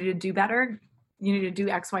need to do better. You need to do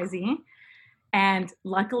X, Y, Z. And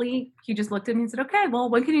luckily he just looked at me and said, okay, well,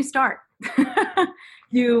 when can you start?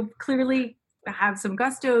 You clearly have some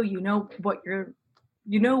gusto,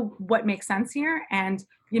 what makes sense here, and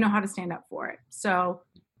you know how to stand up for it. So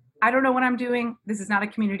I don't know what I'm doing. This is not a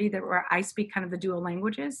community where I speak kind of the dual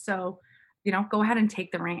languages. So, go ahead and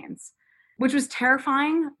take the reins, which was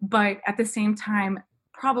terrifying, but at the same time,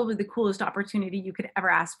 probably the coolest opportunity you could ever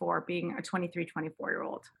ask for being a 23,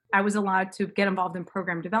 24-year-old. I was allowed to get involved in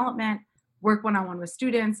program development, work one-on-one with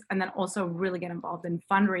students, and then also really get involved in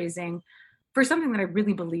fundraising for something that I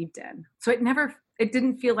really believed in. So it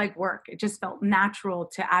didn't feel like work. It just felt natural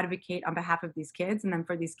to advocate on behalf of these kids. And then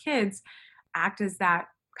for these kids, act as that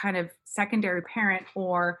kind of secondary parent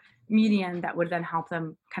or median that would then help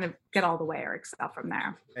them kind of get all the way or excel from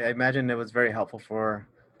there. I imagine it was very helpful for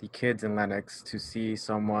the kids in Lenox to see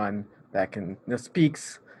someone that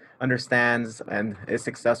speaks, understands, and is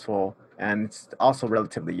successful, and it's also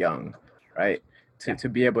relatively young, right? To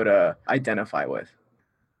be able to identify with.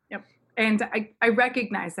 Yep. And I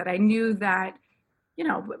recognized that. I knew that,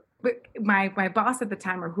 my boss at the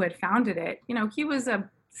time, or who had founded it, he was a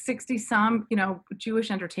 60-some, Jewish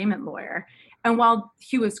entertainment lawyer. And while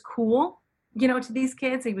he was cool, to these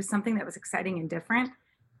kids, he was something that was exciting and different.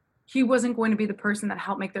 He wasn't going to be the person that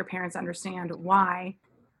helped make their parents understand why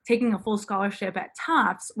taking a full scholarship at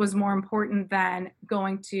Tufts was more important than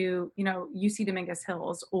going to, UC Dominguez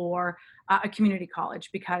Hills or a community college,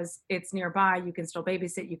 because it's nearby. You can still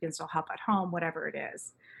babysit, you can still help at home, whatever it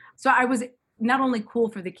is. So I was not only cool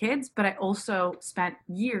for the kids, but I also spent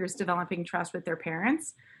years developing trust with their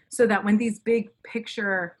parents so that when these big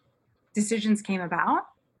picture decisions came about,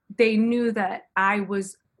 they knew that I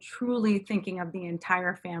was truly thinking of the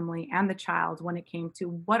entire family and the child when it came to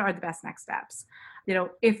what are the best next steps.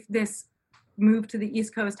 If this move to the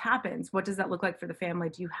East Coast happens, what does that look like for the family?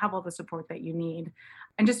 Do you have all the support that you need?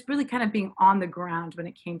 And just really kind of being on the ground when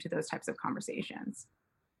it came to those types of conversations.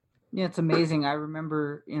 Yeah, it's amazing. I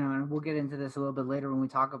remember, and we'll get into this a little bit later when we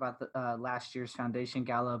talk about the last year's foundation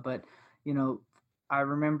gala, but, I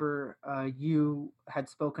remember you had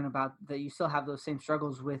spoken about that you still have those same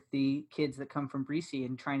struggles with the kids that come from Breese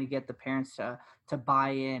and trying to get the parents to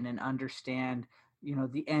buy in and understand,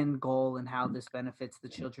 the end goal and how this benefits the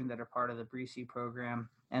children that are part of the Breese program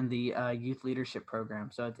and the youth leadership program.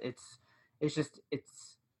 So it's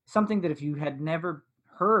something that if you had never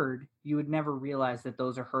heard, you would never realize that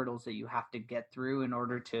those are hurdles that you have to get through in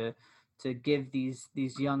order to give these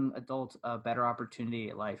young adults a better opportunity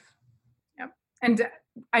at life. Yep. And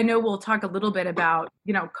I know we'll talk a little bit about,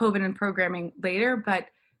 COVID and programming later, but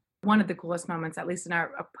one of the coolest moments, at least in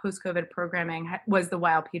our post-COVID programming, was the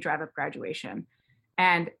YLP drive-up graduation.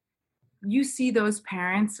 And you see those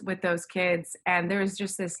parents with those kids, and there's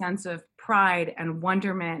just this sense of pride and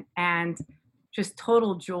wonderment and just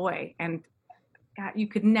total joy. And God, you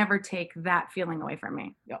could never take that feeling away from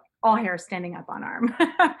me. All hair standing up on arm.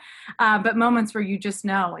 But moments where you just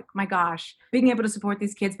know, like, my gosh, being able to support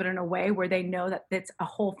these kids, but in a way where they know that it's a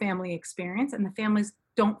whole family experience and the families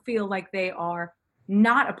don't feel like they are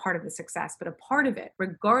not a part of the success, but a part of it,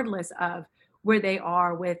 regardless of where they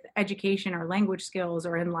are with education or language skills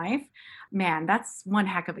or in life. Man, that's one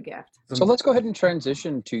heck of a gift. So let's go ahead and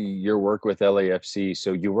transition to your work with LAFC.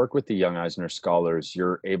 So you work with the Young Eisner Scholars.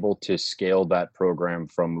 You're able to scale that program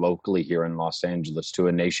from locally here in Los Angeles to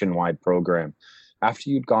a nationwide program.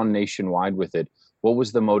 After you'd gone nationwide with it, what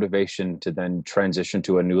was the motivation to then transition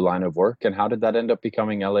to a new line of work? And how did that end up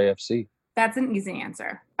becoming LAFC? That's an easy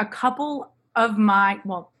answer. A couple.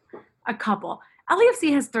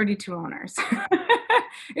 LAFC has 32 owners.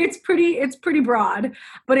 It's pretty broad,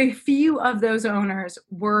 but a few of those owners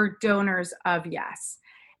were donors of Yes.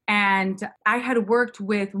 And I had worked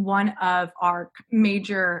with one of our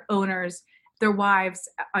major owners, their wives,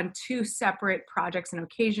 on two separate projects and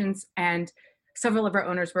occasions. And several of our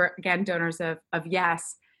owners were, again, donors of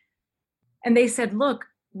Yes. And they said, look,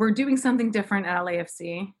 we're doing something different at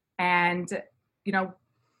LAFC. And,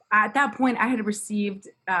 at that point, I had received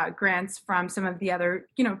grants from some of the other,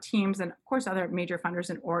 teams and, of course, other major funders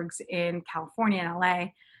and orgs in California and LA.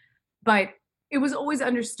 But it was always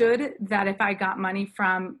understood that if I got money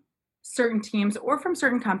from certain teams or from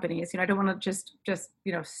certain companies, I don't want to just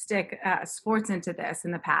stick sports into this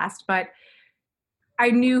in the past, but I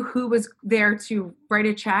knew who was there to write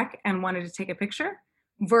a check and wanted to take a picture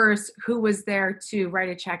versus who was there to write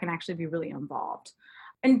a check and actually be really involved.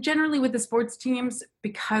 And generally with the sports teams,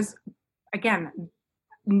 because again,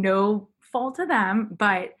 no fault to them,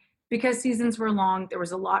 but because seasons were long, there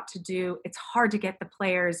was a lot to do. It's hard to get the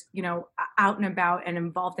players, out and about and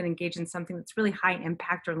involved and engaged in something that's really high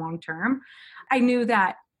impact or long term. I knew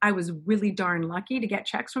that I was really darn lucky to get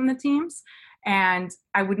checks from the teams, and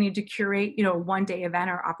I would need to curate, a one-day event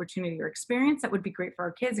or opportunity or experience that would be great for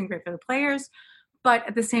our kids and great for the players, but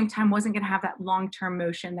at the same time wasn't going to have that long-term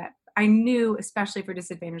motion that I knew, especially for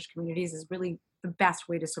disadvantaged communities, is really the best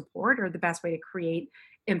way to support or the best way to create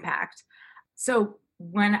impact. So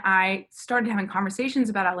when I started having conversations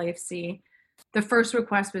about LAFC, the first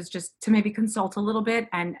request was just to maybe consult a little bit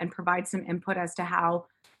and provide some input as to how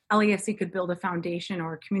LAFC could build a foundation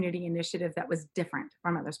or a community initiative that was different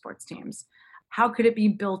from other sports teams. How could it be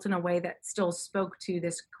built in a way that still spoke to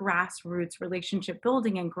this grassroots relationship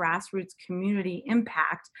building and grassroots community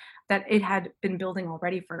impact that it had been building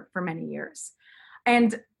already for many years?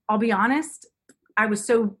 And I'll be honest, I was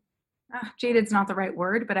so jaded's not the right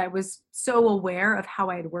word, but I was so aware of how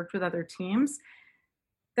I had worked with other teams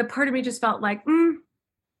that part of me just felt like,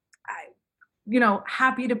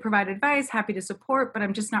 happy to provide advice, happy to support, but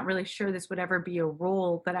I'm just not really sure this would ever be a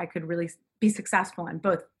role that I could really be successful in,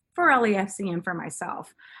 both for LAFC and for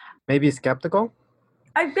myself. Maybe skeptical?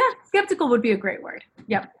 I bet skeptical would be a great word.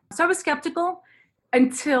 Yep. So I was skeptical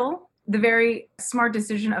until the very smart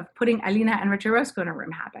decision of putting Alina and Rich Orozco in a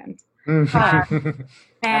room happened.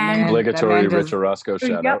 And obligatory Rich Orozco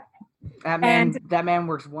shout out. That man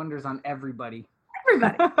works wonders on everybody. And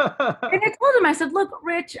I told him, I said, look,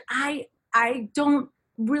 Rich, I don't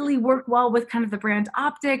really work well with kind of the brand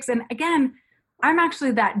optics. And again, I'm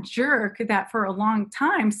actually that jerk that for a long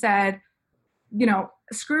time said,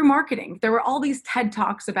 screw marketing. There were all these TED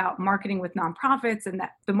Talks about marketing with nonprofits, and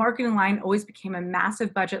that the marketing line always became a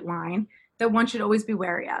massive budget line that one should always be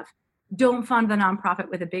wary of. Don't fund the nonprofit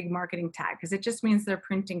with a big marketing tag, because it just means they're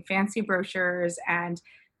printing fancy brochures and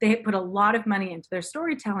they put a lot of money into their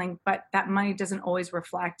storytelling, but that money doesn't always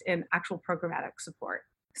reflect in actual programmatic support.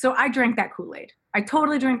 So I drank that Kool-Aid. I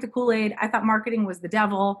totally drank the Kool-Aid. I thought marketing was the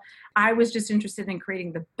devil. I was just interested in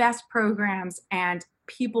creating the best programs and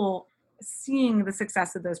people seeing the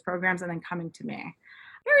success of those programs and then coming to me.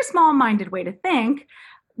 Very small-minded way to think.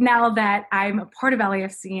 Now that I'm a part of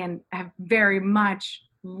LAFC and have very much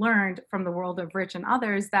learned from the world of Rich and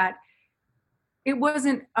others that it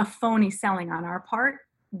wasn't a phony selling on our part.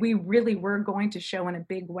 We really were going to show in a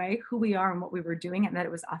big way who we are and what we were doing, and that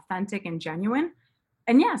it was authentic and genuine.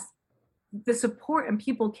 And yes, the support and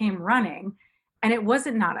people came running, and it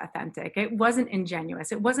wasn't not authentic. It wasn't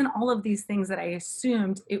ingenuous. It wasn't all of these things that I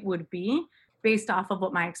assumed it would be based off of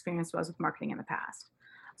what my experience was with marketing in the past.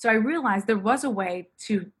 So I realized there was a way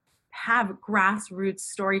to have grassroots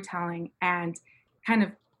storytelling and kind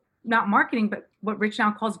of not marketing, but what Rich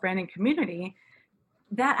now calls branding community,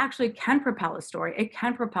 that actually can propel a story. It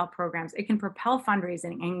can propel programs. It can propel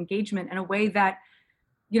fundraising and engagement in a way that,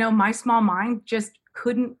 my small mind just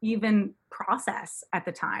couldn't even process at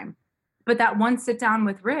the time. But that one sit down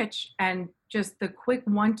with Rich and just the quick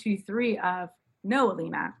 1, 2, 3 of, no,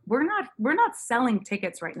 Alina, we're not selling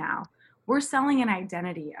tickets right now. We're selling an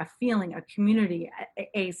identity, a feeling, a community,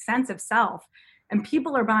 a sense of self. And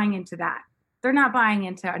people are buying into that. They're not buying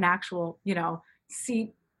into an actual,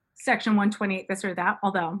 seat, section 128, this or that.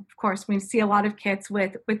 Although, of course, we see a lot of kits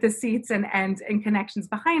with the seats and connections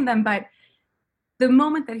behind them. But the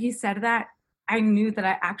moment that he said that, I knew that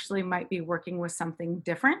I actually might be working with something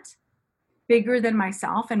different, bigger than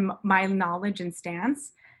myself and my knowledge and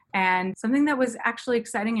stance, and something that was actually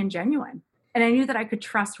exciting and genuine. And I knew that I could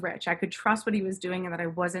trust Rich. I could trust what he was doing and that I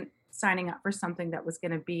wasn't signing up for something that was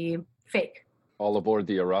going to be fake. All aboard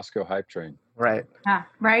the Orozco hype train. Right. Yeah,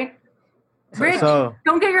 right? Rich,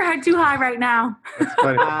 don't get your head too high right now. It's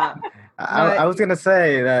funny. I was going to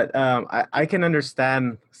say that I can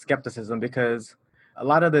understand skepticism because a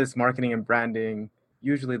lot of this marketing and branding,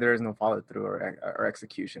 usually there is no follow through or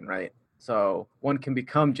execution, right? So one can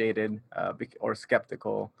become jaded or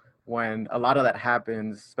skeptical when a lot of that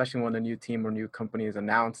happens, especially when a new team or new company is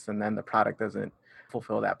announced and then the product doesn't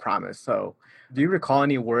fulfill that promise. So do you recall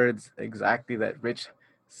any words exactly that Rich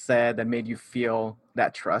said that made you feel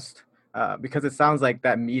that trust? Because it sounds like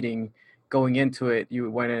that meeting, going into it, you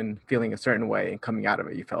went in feeling a certain way and coming out of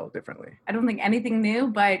it, you felt differently. I don't think anything new,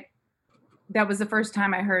 but that was the first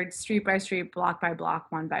time I heard street by street, block by block,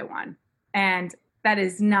 one by one. And that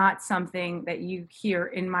is not something that you hear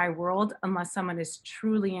in my world unless someone is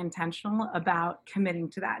truly intentional about committing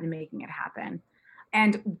to that and making it happen.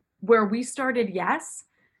 And where we started, yes,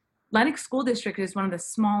 Lenox School District is one of the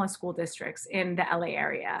smallest school districts in the LA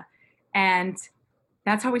area. And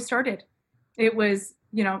that's how we started. It was,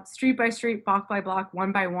 street by street, block by block,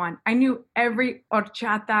 one by one. I knew every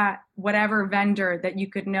horchata, whatever vendor that you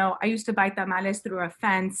could know. I used to buy tamales through a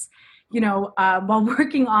fence, while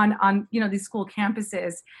working on these school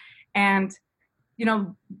campuses. And,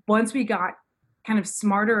 once we got kind of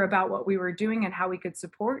smarter about what we were doing and how we could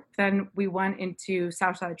support, then we went into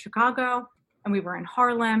Southside Chicago, and we were in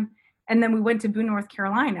Harlem. And then we went to Boone, North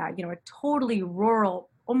Carolina, a totally rural,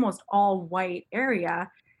 almost all white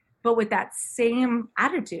area, but with that same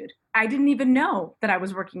attitude. I didn't even know that I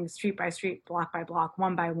was working street by street, block by block,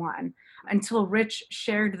 one by one, until Rich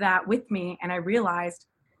shared that with me. And I realized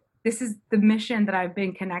this is the mission that I've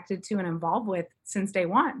been connected to and involved with since day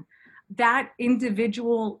one. That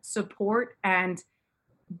individual support and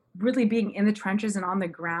really being in the trenches and on the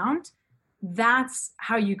ground, that's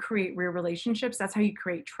how you create real relationships. That's how you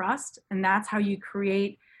create trust. And that's how you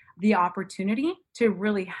create the opportunity to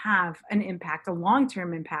really have an impact, a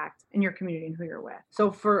long-term impact in your community and who you're with.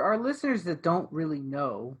 So for our listeners that don't really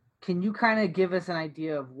know, can you kind of give us an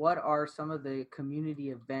idea of what are some of the community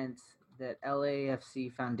events that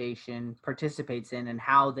LAFC Foundation participates in and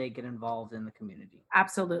how they get involved in the community?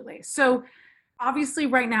 Absolutely. So obviously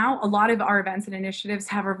right now, a lot of our events and initiatives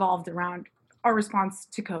have revolved around our response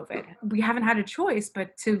to COVID. We haven't had a choice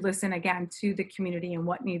but to listen again to the community and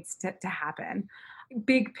what needs to happen.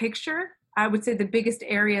 Big picture, I would say the biggest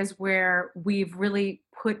areas where we've really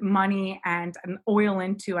put money and oil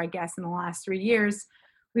into, I guess, in the last 3 years,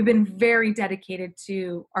 we've been very dedicated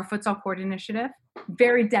to our futsal court initiative,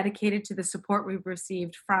 very dedicated to the support we've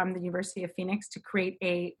received from the University of Phoenix to create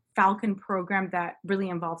a Falcon program that really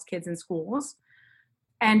involves kids in schools,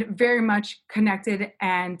 and very much connected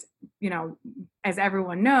and, as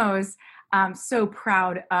everyone knows, so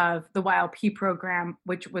proud of the YLP program,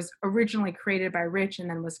 which was originally created by Rich and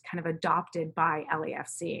then was kind of adopted by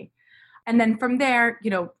LAFC. And then from there,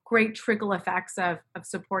 great trickle effects of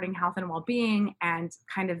supporting health and well-being and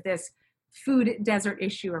kind of this food desert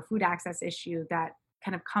issue or food access issue that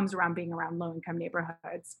kind of comes around being around low-income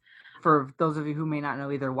neighborhoods. For those of you who may not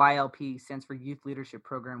know either, YLP stands for Youth Leadership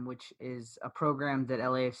Program, which is a program that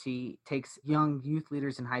LAFC takes young youth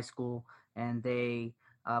leaders in high school and they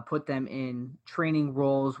put them in training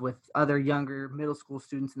roles with other younger middle school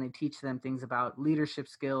students, and they teach them things about leadership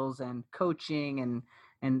skills and coaching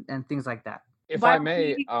and things like that. If YLP I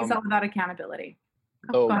may, is all about accountability.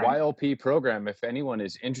 the YLP program, if anyone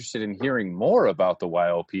is interested in hearing more about the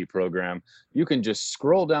YLP program, you can just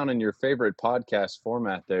scroll down in your favorite podcast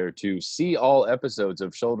format there to see all episodes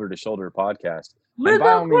of Shoulder to Shoulder podcast.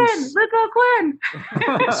 Luco Quinn.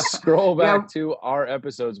 Scroll back to our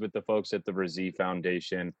episodes with the folks at the Brazil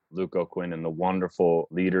Foundation, Luco Quinn, and the wonderful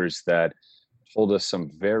leaders that told us some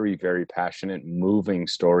very, very passionate, moving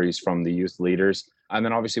stories from the youth leaders. And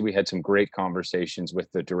then obviously we had some great conversations with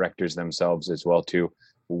the directors themselves as well too.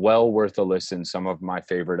 Well worth a listen. Some of my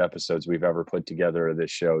favorite episodes we've ever put together of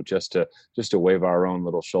this show, just to wave our own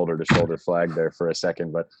little shoulder to shoulder flag there for a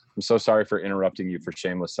second. But I'm so sorry for interrupting you for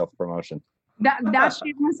shameless self-promotion. Not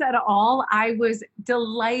shameless at all. I was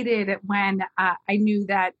delighted when I knew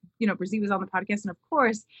that, Brazil was on the podcast. And of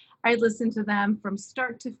course, I listened to them from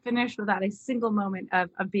start to finish without a single moment of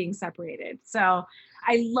being separated. So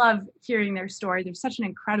I love hearing their story. There's such an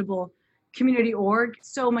incredible community org,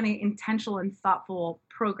 so many intentional and thoughtful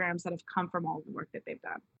programs that have come from all the work that they've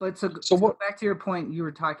done. But so back to your point, you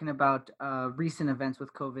were talking about recent events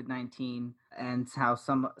with COVID-19 and how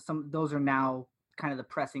some those are now kind of the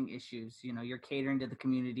pressing issues. You're catering to the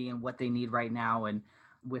community and what they need right now. And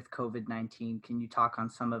with COVID-19, can you talk on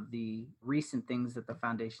some of the recent things that the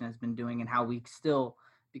foundation has been doing and how we still,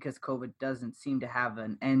 because COVID doesn't seem to have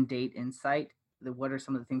an end date in sight, what are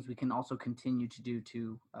some of the things we can also continue to do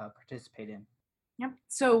to participate in? Yep.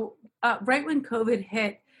 So right when COVID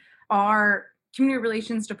hit, our community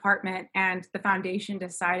relations department and the foundation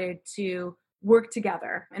decided to work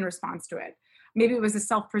together in response to it. Maybe it was a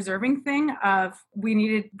self-preserving thing of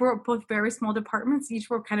we're both very small departments. Each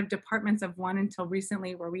were kind of departments of one until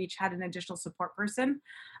recently where we each had an additional support person.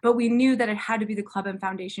 But we knew that it had to be the club and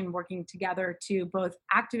foundation working together to both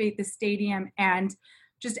activate the stadium and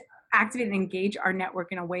just activate and engage our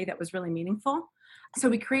network in a way that was really meaningful. So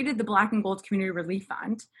we created the Black and Gold Community Relief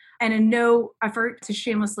Fund, and in no effort to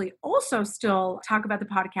shamelessly also still talk about the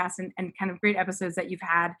podcast and kind of great episodes that you've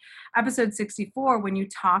had. Episode 64, when you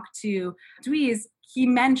talk to Dweez, he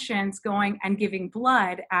mentions going and giving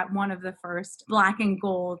blood at one of the first Black and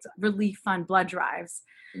Gold Relief Fund blood drives.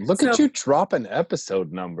 Look at you dropping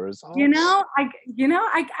episode numbers. Oh, I got you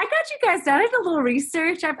guys done. I did a little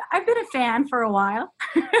research. I've been a fan for a while.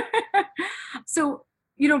 So,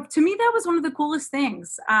 to me, that was one of the coolest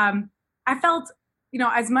things. I felt,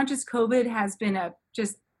 as much as COVID has been a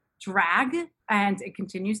just drag, and it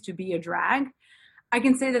continues to be a drag, I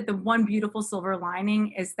can say that the one beautiful silver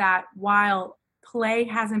lining is that while play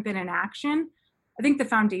hasn't been in action, I think the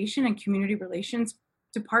foundation and community relations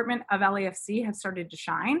department of LAFC have started to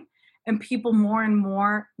shine, and people more and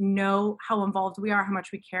more know how involved we are, how much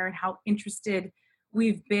we care, and how interested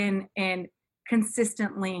we've been in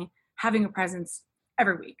consistently having a presence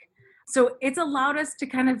every week. So it's allowed us to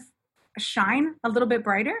kind of shine a little bit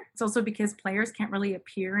brighter. It's also because players can't really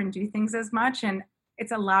appear and do things as much, and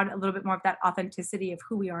it's allowed a little bit more of that authenticity of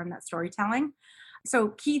who we are in that storytelling. So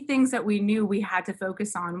key things that we knew we had to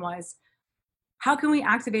focus on was, how can we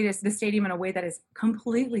activate the stadium in a way that is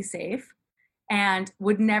completely safe and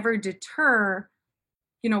would never deter,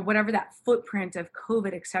 whatever that footprint of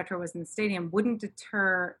COVID, et cetera, was in the stadium, wouldn't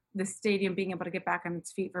deter the stadium being able to get back on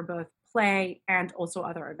its feet for both play and also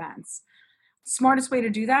other events. Smartest way to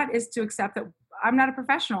do that is to accept that I'm not a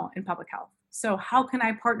professional in public health. So how can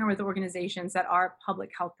I partner with organizations that are public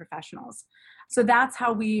health professionals? So that's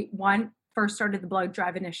how we, first started the Blood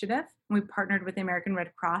Drive Initiative. We partnered with the American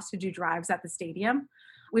Red Cross to do drives at the stadium.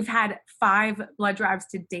 We've had 5 blood drives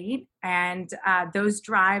to date, and those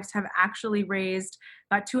drives have actually raised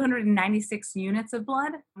about 296 units of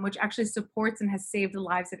blood, which actually supports and has saved the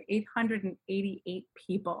lives of 888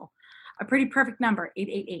 people. A pretty perfect number,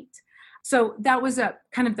 888. So that was a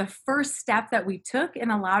kind of the first step that we took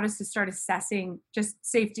and allowed us to start assessing just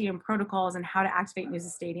safety and protocols and how to activate and use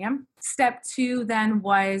the stadium. Step 2 then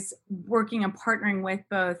was working and partnering with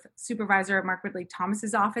both Supervisor Mark Ridley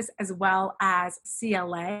Thomas's office as well as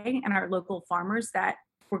CLA and our local farmers that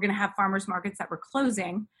we're going to have farmers markets that were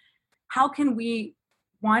closing. How can we,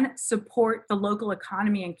 one, support the local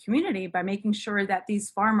economy and community by making sure that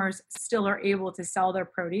these farmers still are able to sell their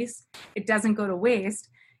produce, it doesn't go to waste,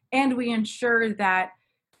 and we ensure that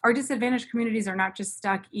our disadvantaged communities are not just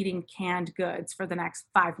stuck eating canned goods for the next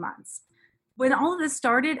 5 months. When all of this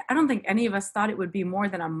started, I don't think any of us thought it would be more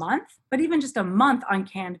than a month, but even just a month on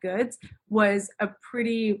canned goods was a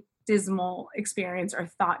pretty dismal experience or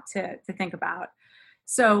thought to think about.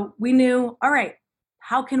 So we knew, all right,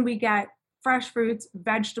 how can we get fresh fruits,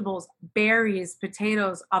 vegetables, berries,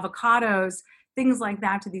 potatoes, avocados, things like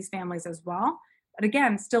that to these families as well? But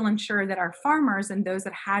again, still ensure that our farmers and those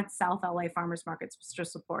that had South LA farmers markets were still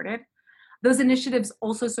supported. Those initiatives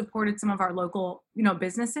also supported some of our local,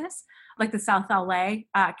 businesses, like the South LA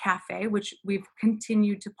Cafe, which we've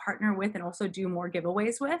continued to partner with and also do more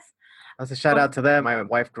giveaways with. That's a shout out to them. My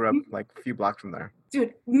wife grew up like a few blocks from there.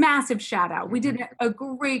 Dude, massive shout out. We did a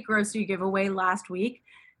great grocery giveaway last week.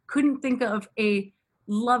 Couldn't think of a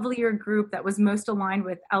lovelier group that was most aligned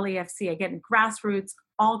with LAFC. Again, grassroots,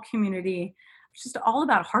 all community. Just all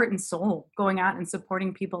about heart and soul, going out and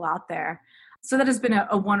supporting people out there. So that has been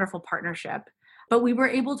a wonderful partnership. But we were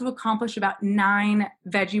able to accomplish about 9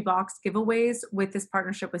 veggie box giveaways with this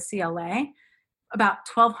partnership with CLA, about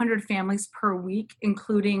 1,200 families per week,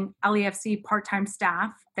 including LAFC part-time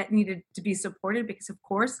staff that needed to be supported because, of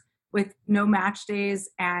course, with no match days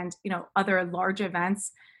and, other large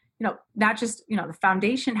events, not just, the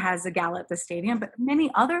foundation has a gala at the stadium, but many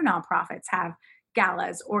other nonprofits have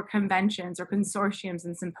galas or conventions or consortiums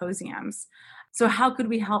and symposiums. So how could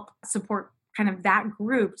we help support kind of that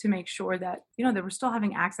group to make sure that, they were still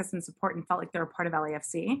having access and support and felt like they're a part of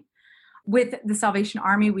LAFC? With the Salvation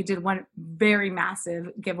Army, we did one very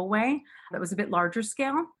massive giveaway that was a bit larger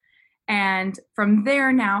scale. And from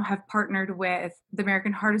there now have partnered with the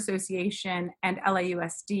American Heart Association and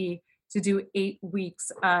LAUSD to do 8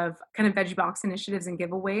 weeks of kind of veggie box initiatives and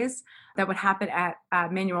giveaways that would happen at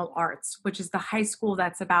Manual Arts, which is the high school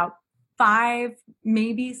that's about 5,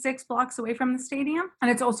 maybe 6 blocks away from the stadium.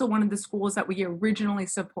 And it's also one of the schools that we originally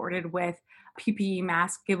supported with PPE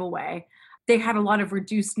mask giveaway. They had a lot of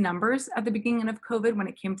reduced numbers at the beginning of COVID when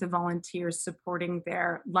it came to volunteers supporting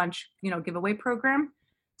their lunch, giveaway program.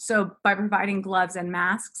 So by providing gloves and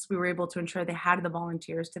masks, we were able to ensure they had the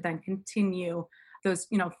volunteers to then continue those,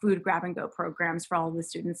 food grab and go programs for all of the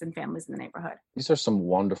students and families in the neighborhood. These are some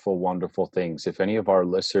wonderful, wonderful things. If any of our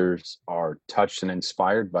listeners are touched and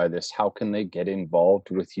inspired by this, how can they get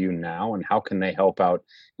involved with you now? And how can they help out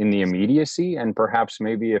in the immediacy? And perhaps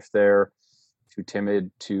maybe if they're too timid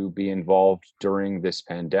to be involved during this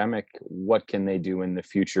pandemic, what can they do in the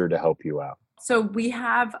future to help you out? So we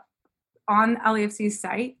have on LAFC's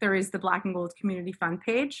site, there is the Black and Gold Community Fund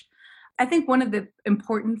page. I think one of the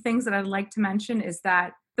important things that I'd like to mention is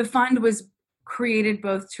that the fund was created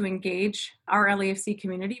both to engage our LAFC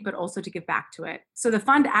community, but also to give back to it. So the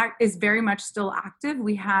fund is very much still active.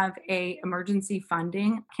 We have a emergency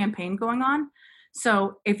funding campaign going on.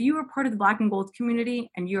 So if you are part of the Black and Gold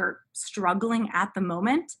community and you're struggling at the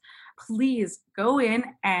moment, please go in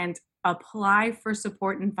and apply for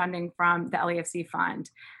support and funding from the LAFC fund.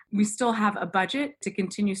 We still have a budget to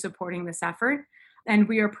continue supporting this effort, and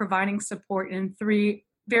we are providing support in 3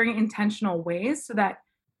 very intentional ways so that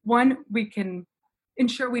 1, we can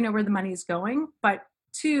ensure we know where the money is going, but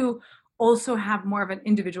 2, also have more of an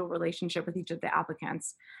individual relationship with each of the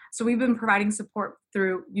applicants. So we've been providing support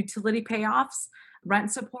through utility payoffs,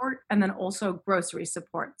 rent support, and then also grocery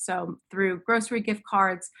support. So through grocery gift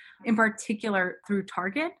cards, in particular through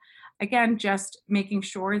Target. Again, just making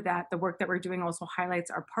sure that the work that we're doing also highlights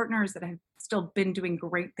our partners that have still been doing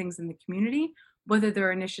great things in the community, whether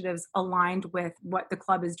their initiatives aligned with what the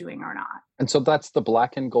club is doing or not. And so that's the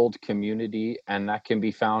Black and Gold community, and that can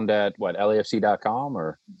be found at LAFC.com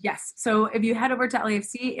or? Yes. So if you head over to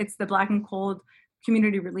LAFC, it's the Black and Gold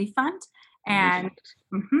Community Relief Fund and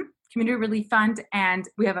Community Relief Fund. And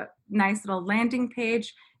we have a nice little landing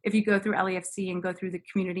page. If you go through LAFC and go through the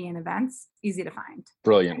community and events, easy to find.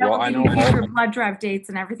 Brilliant. Well, I know all blood drive dates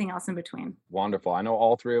and everything else in between. Wonderful. I know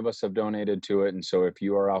all 3 of us have donated to it. And so if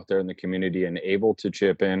you are out there in the community and able to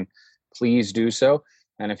chip in, please do so.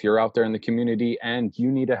 And if you're out there in the community and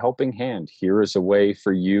you need a helping hand, here is a way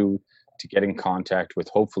for you to get in contact with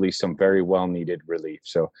hopefully some very well needed relief.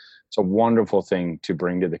 So it's a wonderful thing to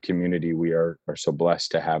bring to the community. We are so blessed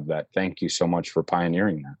to have that. Thank you so much for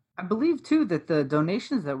pioneering that. I believe, too, that the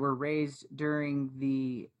donations that were raised during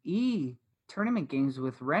the tournament games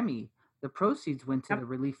with Remy, the proceeds went to the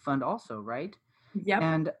relief fund also, right? Yep.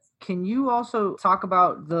 And can you also talk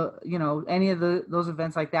about any of those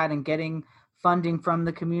events like that and getting funding from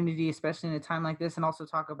the community, especially in a time like this, and also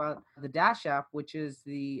talk about the Dash app, which is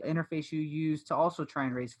the interface you use to also try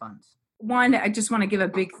and raise funds? 1, I just want to give a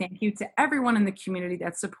big thank you to everyone in the community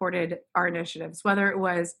that supported our initiatives, whether it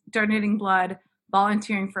was donating blood,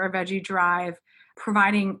 volunteering for a veggie drive,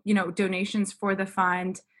 providing, donations for the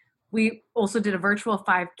fund. We also did a virtual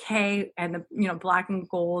 5K, and the, Black and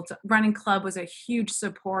Gold Running Club was a huge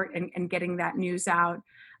support in getting that news out.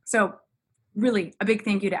 So really a big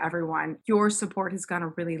thank you to everyone. Your support has gone a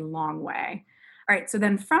really long way. All right. So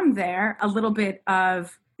then from there, a little bit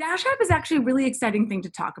of Dash App is actually a really exciting thing to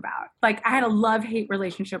talk about. Like, I had a love-hate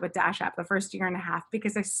relationship with Dash App the first year and a half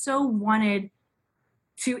because I so wanted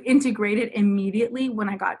to integrate it immediately when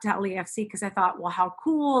I got to LAFC, because I thought, well, how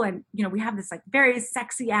cool. And, we have this like very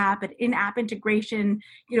sexy app and in-app integration,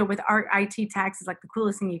 with our IT tax is like the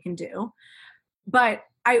coolest thing you can do. But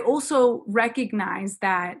I also recognize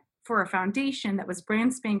that for a foundation that was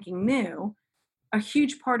brand spanking new, a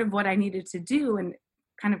huge part of what I needed to do and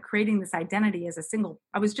kind of creating this identity as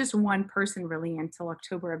I was just one person really until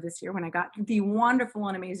October of this year when I got the wonderful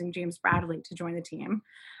and amazing James Bradley to join the team.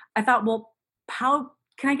 I thought, well, how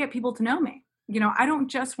can I get people to know me? I don't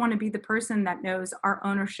just want to be the person that knows our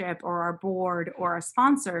ownership or our board or our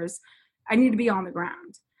sponsors. I need to be on the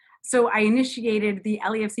ground. So I initiated the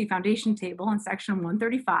LAFC Foundation table in section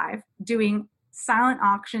 135, doing silent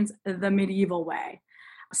auctions the medieval way.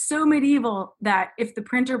 So medieval that if the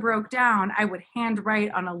printer broke down, I would hand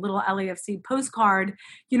write on a little LAFC postcard,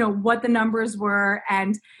 what the numbers were.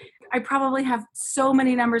 And I probably have so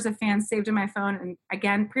many numbers of fans saved in my phone. And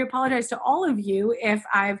again, pre-apologize to all of you if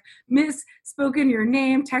I've misspoken your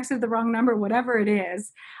name, texted the wrong number, whatever it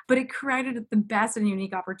is. But it created the best and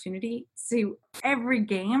unique opportunity to every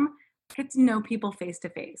game get to know people face to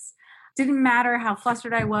face. Didn't matter how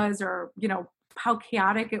flustered I was or, how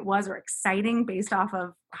chaotic it was or exciting based off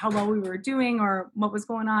of how well we were doing or what was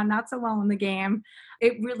going on not so well in the game.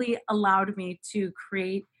 It really allowed me to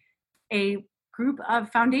create a group of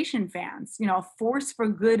foundation fans, a force for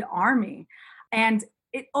good army. And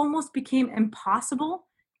it almost became impossible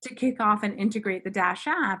to kick off and integrate the Dash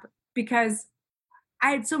app because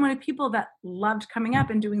I had so many people that loved coming up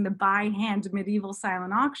and doing the by hand medieval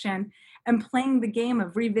silent auction and playing the game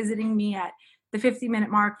of revisiting me at the 50-minute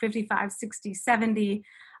mark, 55, 60, 70,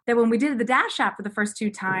 that when we did the Dash app for the first 2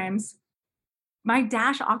 times, my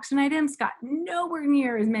Dash auction items got nowhere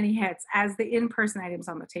near as many hits as the in-person items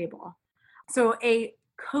on the table. So a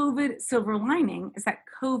COVID silver lining is that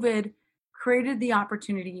COVID created the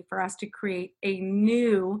opportunity for us to create a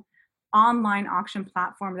new online auction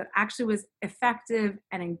platform that actually was effective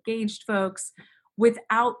and engaged folks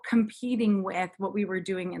without competing with what we were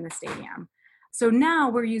doing in the stadium. So now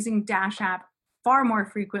we're using Dash App far more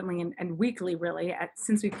frequently and weekly, really,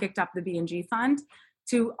 since we've kicked up the B&G Fund,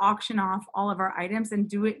 to auction off all of our items and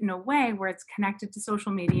do it in a way where it's connected to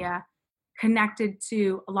social media, connected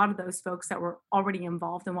to a lot of those folks that were already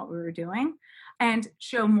involved in what we were doing, and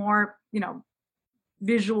show more,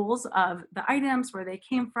 visuals of the items, where they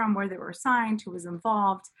came from, where they were assigned, who was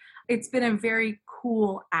involved. It's been a very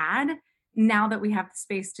cool ad now that we have the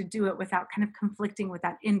space to do it without kind of conflicting with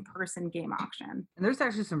that in-person game auction. And there's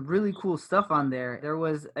actually some really cool stuff on there. There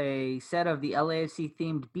was a set of the LAFC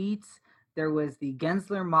themed beats. There was the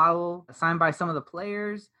Gensler model signed by some of the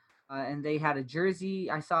players. And they had a jersey.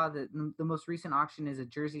 I saw that the most recent auction is a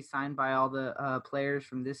jersey signed by all the players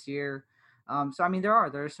from this year. So, I mean, there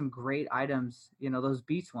are some great items. Those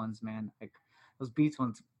Beats ones, man. Like, those Beats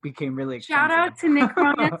ones became really expensive. Shout out to Nick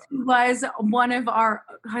Ronitz, who was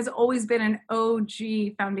has always been an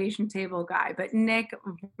OG foundation table guy. But Nick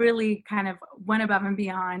really kind of went above and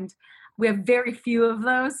beyond. We have very few of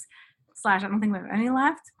those. I don't think we have any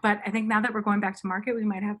left, but I think now that we're going back to market, we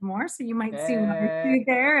might have more. So you might see one or two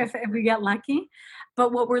there if we get lucky.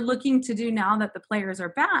 But what we're looking to do now that the players are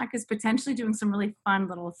back is potentially doing some really fun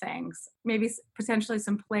little things. Maybe potentially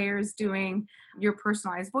some players doing your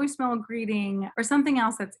personalized voicemail greeting or something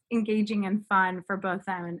else that's engaging and fun for both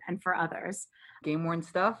them and for others. Game worn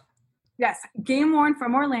stuff? Yes, game worn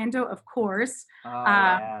from Orlando, of course.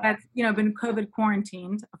 That's been COVID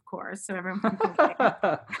quarantined, of course, so everyone can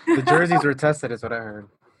The jerseys were tested, is what I heard.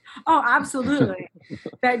 Oh, absolutely.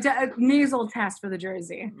 That nasal test for the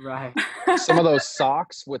jersey. Right. Some of those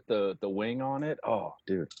socks with the wing on it. Oh,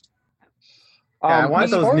 dude. Yeah, I want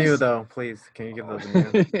those new though. Please, can you give those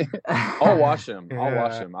new? I'll wash them. I'll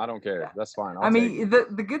wash them. I don't care. That's fine.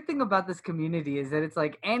 The good thing about this community is that it's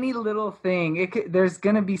like any little thing. There's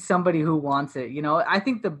gonna be somebody who wants it. I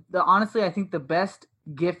think honestly, I think the best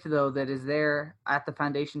gift though that is there at the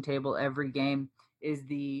foundation table every game is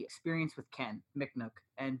the experience with Ken McNook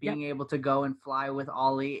and being able to go and fly with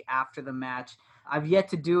Ollie after the match. I've yet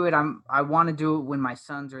to do it. I want to do it when my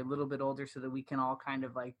sons are a little bit older so that we can all kind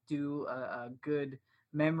of like do a good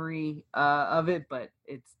memory of it, but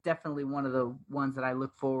it's definitely one of the ones that I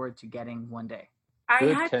look forward to getting one day. I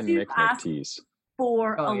had to ask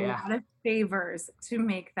for a lot of favors to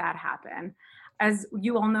make that happen. As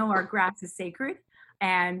you all know, our grass is sacred.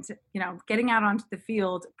 And, getting out onto the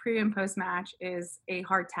field pre and post match is a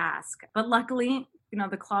hard task. But luckily,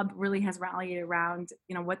 the club really has rallied around,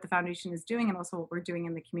 what the foundation is doing and also what we're doing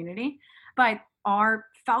in the community. But our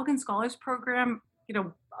Falcon Scholars Program,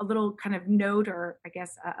 a little kind of note or I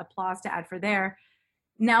guess applause to add for there.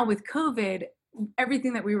 Now with COVID,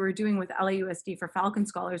 everything that we were doing with LAUSD for Falcon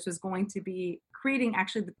Scholars was going to be creating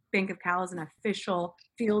actually the Bank of Cal as an official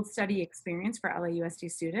field study experience for LAUSD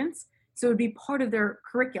students. So it would be part of their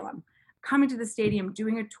curriculum, coming to the stadium,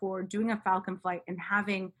 doing a tour, doing a Falcon flight, and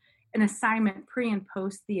having an assignment pre and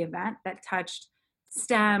post the event that touched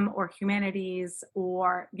STEM or humanities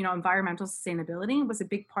or, environmental sustainability was a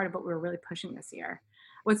big part of what we were really pushing this year.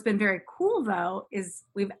 What's been very cool, though, is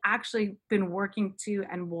we've actually been working to,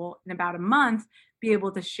 and will in about a month, be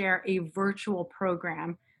able to share a virtual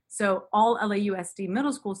program. So all LAUSD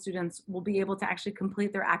middle school students will be able to actually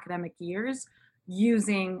complete their academic years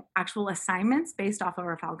using actual assignments based off of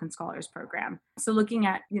our Falcon Scholars Program. So looking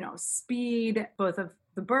at, speed, both of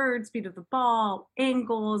the bird, speed of the ball,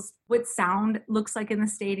 angles, what sound looks like in the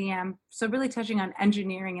stadium. So really touching on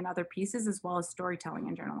engineering and other pieces as well as storytelling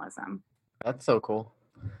and journalism. That's so cool.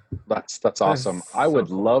 That's awesome. I would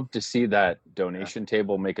love to see that donation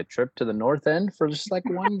table make a trip to the North End for just like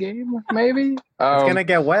one game, maybe. It's gonna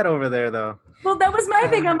get wet over there, though. Well, that was my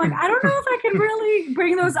thing. I'm like, I don't know if I can really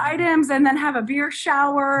bring those items and then have a beer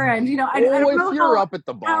shower, and I don't know if you're up at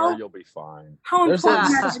the bar, you'll be fine. There's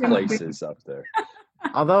lots of places up there.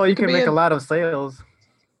 Although you can make a lot of sales.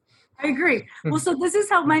 I agree. Well, so this is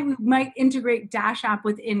how we might integrate Dash App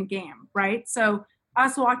within game, right? So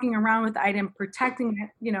us walking around with the item, protecting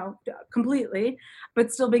it, completely, but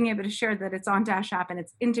still being able to share that it's on Dash App and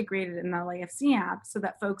it's integrated in the LAFC app so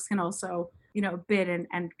that folks can also, bid and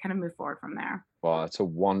kind of move forward from there. Well, it's a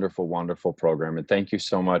wonderful, wonderful program. And thank you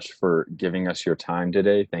so much for giving us your time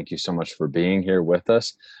today. Thank you so much for being here with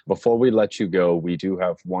us. Before we let you go, we do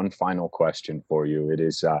have one final question for you. It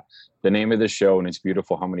is the name of the show, and it's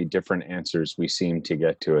beautiful how many different answers we seem to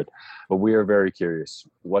get to it. But we are very curious.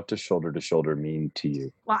 What does shoulder to shoulder mean to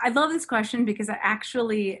you? Well, I love this question because I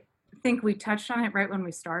actually think we touched on it right when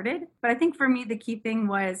we started. But I think for me, the key thing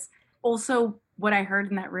was also what I heard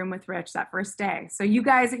in that room with Rich that first day. So you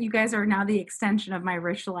guys are now the extension of my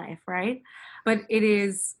Rich life, right? But it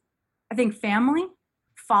is, I think, family,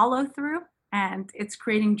 follow through, and it's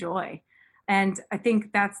creating joy. And I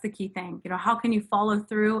think that's the key thing. How can you follow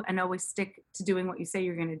through and always stick to doing what you say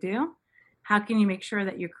you're going to do? How can you make sure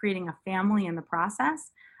that you're creating a family in the process?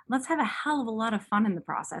 Let's have a hell of a lot of fun in the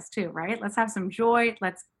process too, right? Let's have some joy.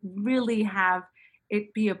 Let's really have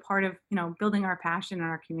it be a part of, building our passion in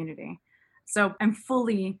our community. So I'm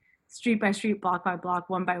fully street by street, block by block,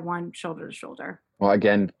 one by one, shoulder to shoulder. Well,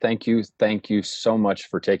 again, thank you. Thank you so much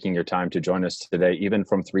for taking your time to join us today, even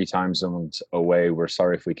from 3 time zones away. We're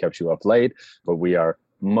sorry if we kept you up late, but we are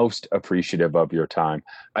most appreciative of your time.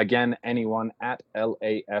 Again, anyone at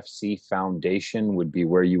LAFC Foundation would be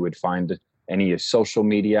where you would find any social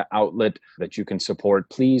media outlet that you can support.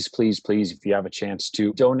 Please, please, please, if you have a chance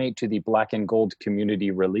to donate to the Black and Gold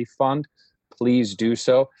Community Relief Fund, please do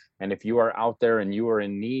so. And if you are out there and you are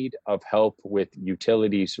in need of help with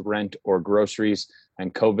utilities, rent, or groceries,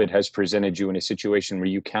 and COVID has presented you in a situation where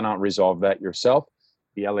you cannot resolve that yourself,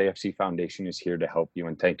 the LAFC Foundation is here to help you.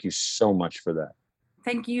 And thank you so much for that.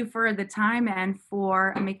 Thank you for the time and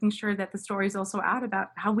for making sure that the story is also out about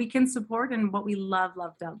how we can support and what we love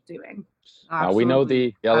doing. We know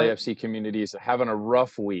the LAFC community is having a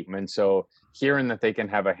rough week. And so hearing that they can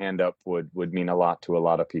have a hand up would mean a lot to a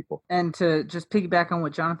lot of people. And to just piggyback on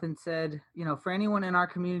what Jonathan said, for anyone in our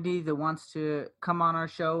community that wants to come on our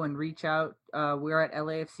show and reach out, we're at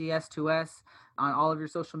LAFCS2S on all of your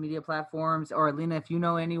social media platforms. Or Alina, if you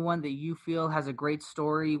know anyone that you feel has a great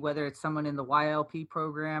story, whether it's someone in the YLP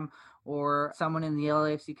program or someone in the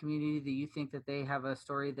LAFC community that you think that they have a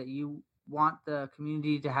story that you want the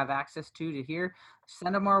community to have access to hear,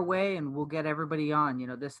 send them our way and we'll get everybody on.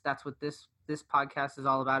 That's what this podcast is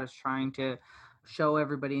all about, is trying to show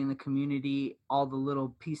everybody in the community all the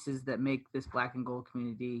little pieces that make this Black and Gold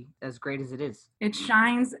community as great as it is. It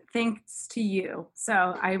shines thanks to you. So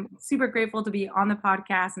I'm super grateful to be on the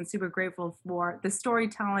podcast and super grateful for the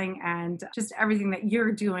storytelling and just everything that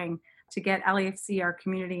you're doing to get LAFC, our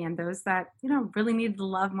community, and those that, really need the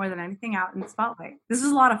love more than anything out in the spotlight. This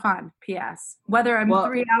is a lot of fun, P.S. Whether I'm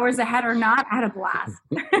 3 hours ahead or not, I had a blast.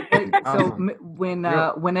 So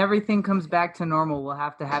when everything comes back to normal, we'll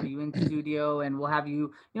have to have you in studio, and we'll have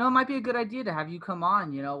you, it might be a good idea to have you come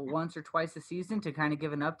on, once or twice a season to kind of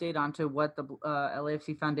give an update onto what the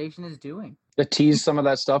LAFC Foundation is doing. To tease some of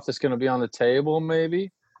that stuff that's going to be on the table,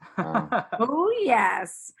 maybe. Oh,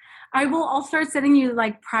 yes. I'll start sending you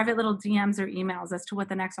like private little DMs or emails as to what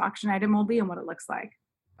the next auction item will be and what it looks like.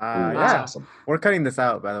 Yeah. Awesome. We're cutting this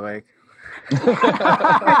out, by the way.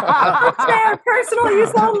 Personal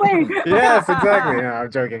use only. Yes, exactly. No, I'm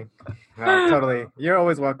joking. No, totally. You're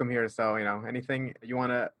always welcome here. So, anything you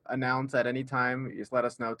want to announce at any time, just let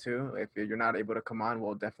us know too. If you're not able to come on,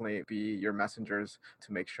 we'll definitely be your messengers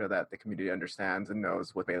to make sure that the community understands and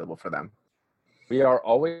knows what's available for them. We are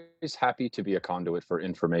always happy to be a conduit for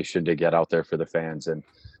information to get out there for the fans. And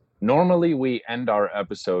normally we end our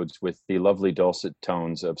episodes with the lovely dulcet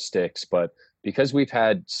tones of Styx, but because we've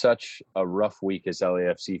had such a rough week as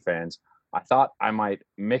LAFC fans, I thought I might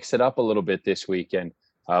mix it up a little bit this week. And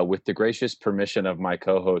with the gracious permission of my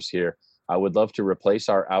co-host here, I would love to replace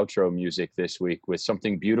our outro music this week with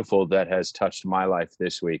something beautiful that has touched my life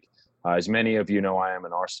this week. As many of you know, I am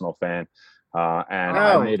an Arsenal fan.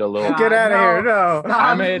 I made a little. Get out of here! No,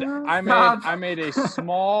 I made a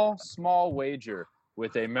small wager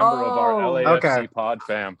with a member of our LAFC pod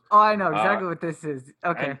fam. Oh, I know exactly what this is.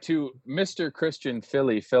 Okay. And to Mr. Christian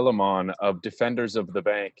Philemon of Defenders of the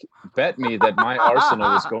Bank, bet me that my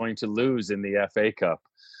Arsenal is going to lose in the FA Cup.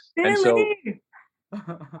 And so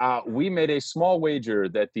we made a small wager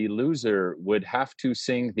that the loser would have to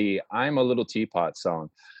sing the "I'm a Little Teapot" song.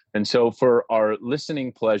 And so for our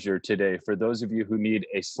listening pleasure today, for those of you who need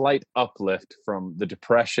a slight uplift from the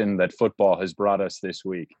depression that football has brought us this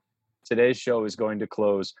week, today's show is going to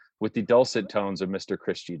close with the dulcet tones of Mr.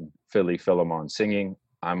 Christian Philemon singing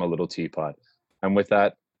 "I'm a Little Teapot." And with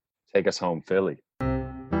that, take us home, Philly.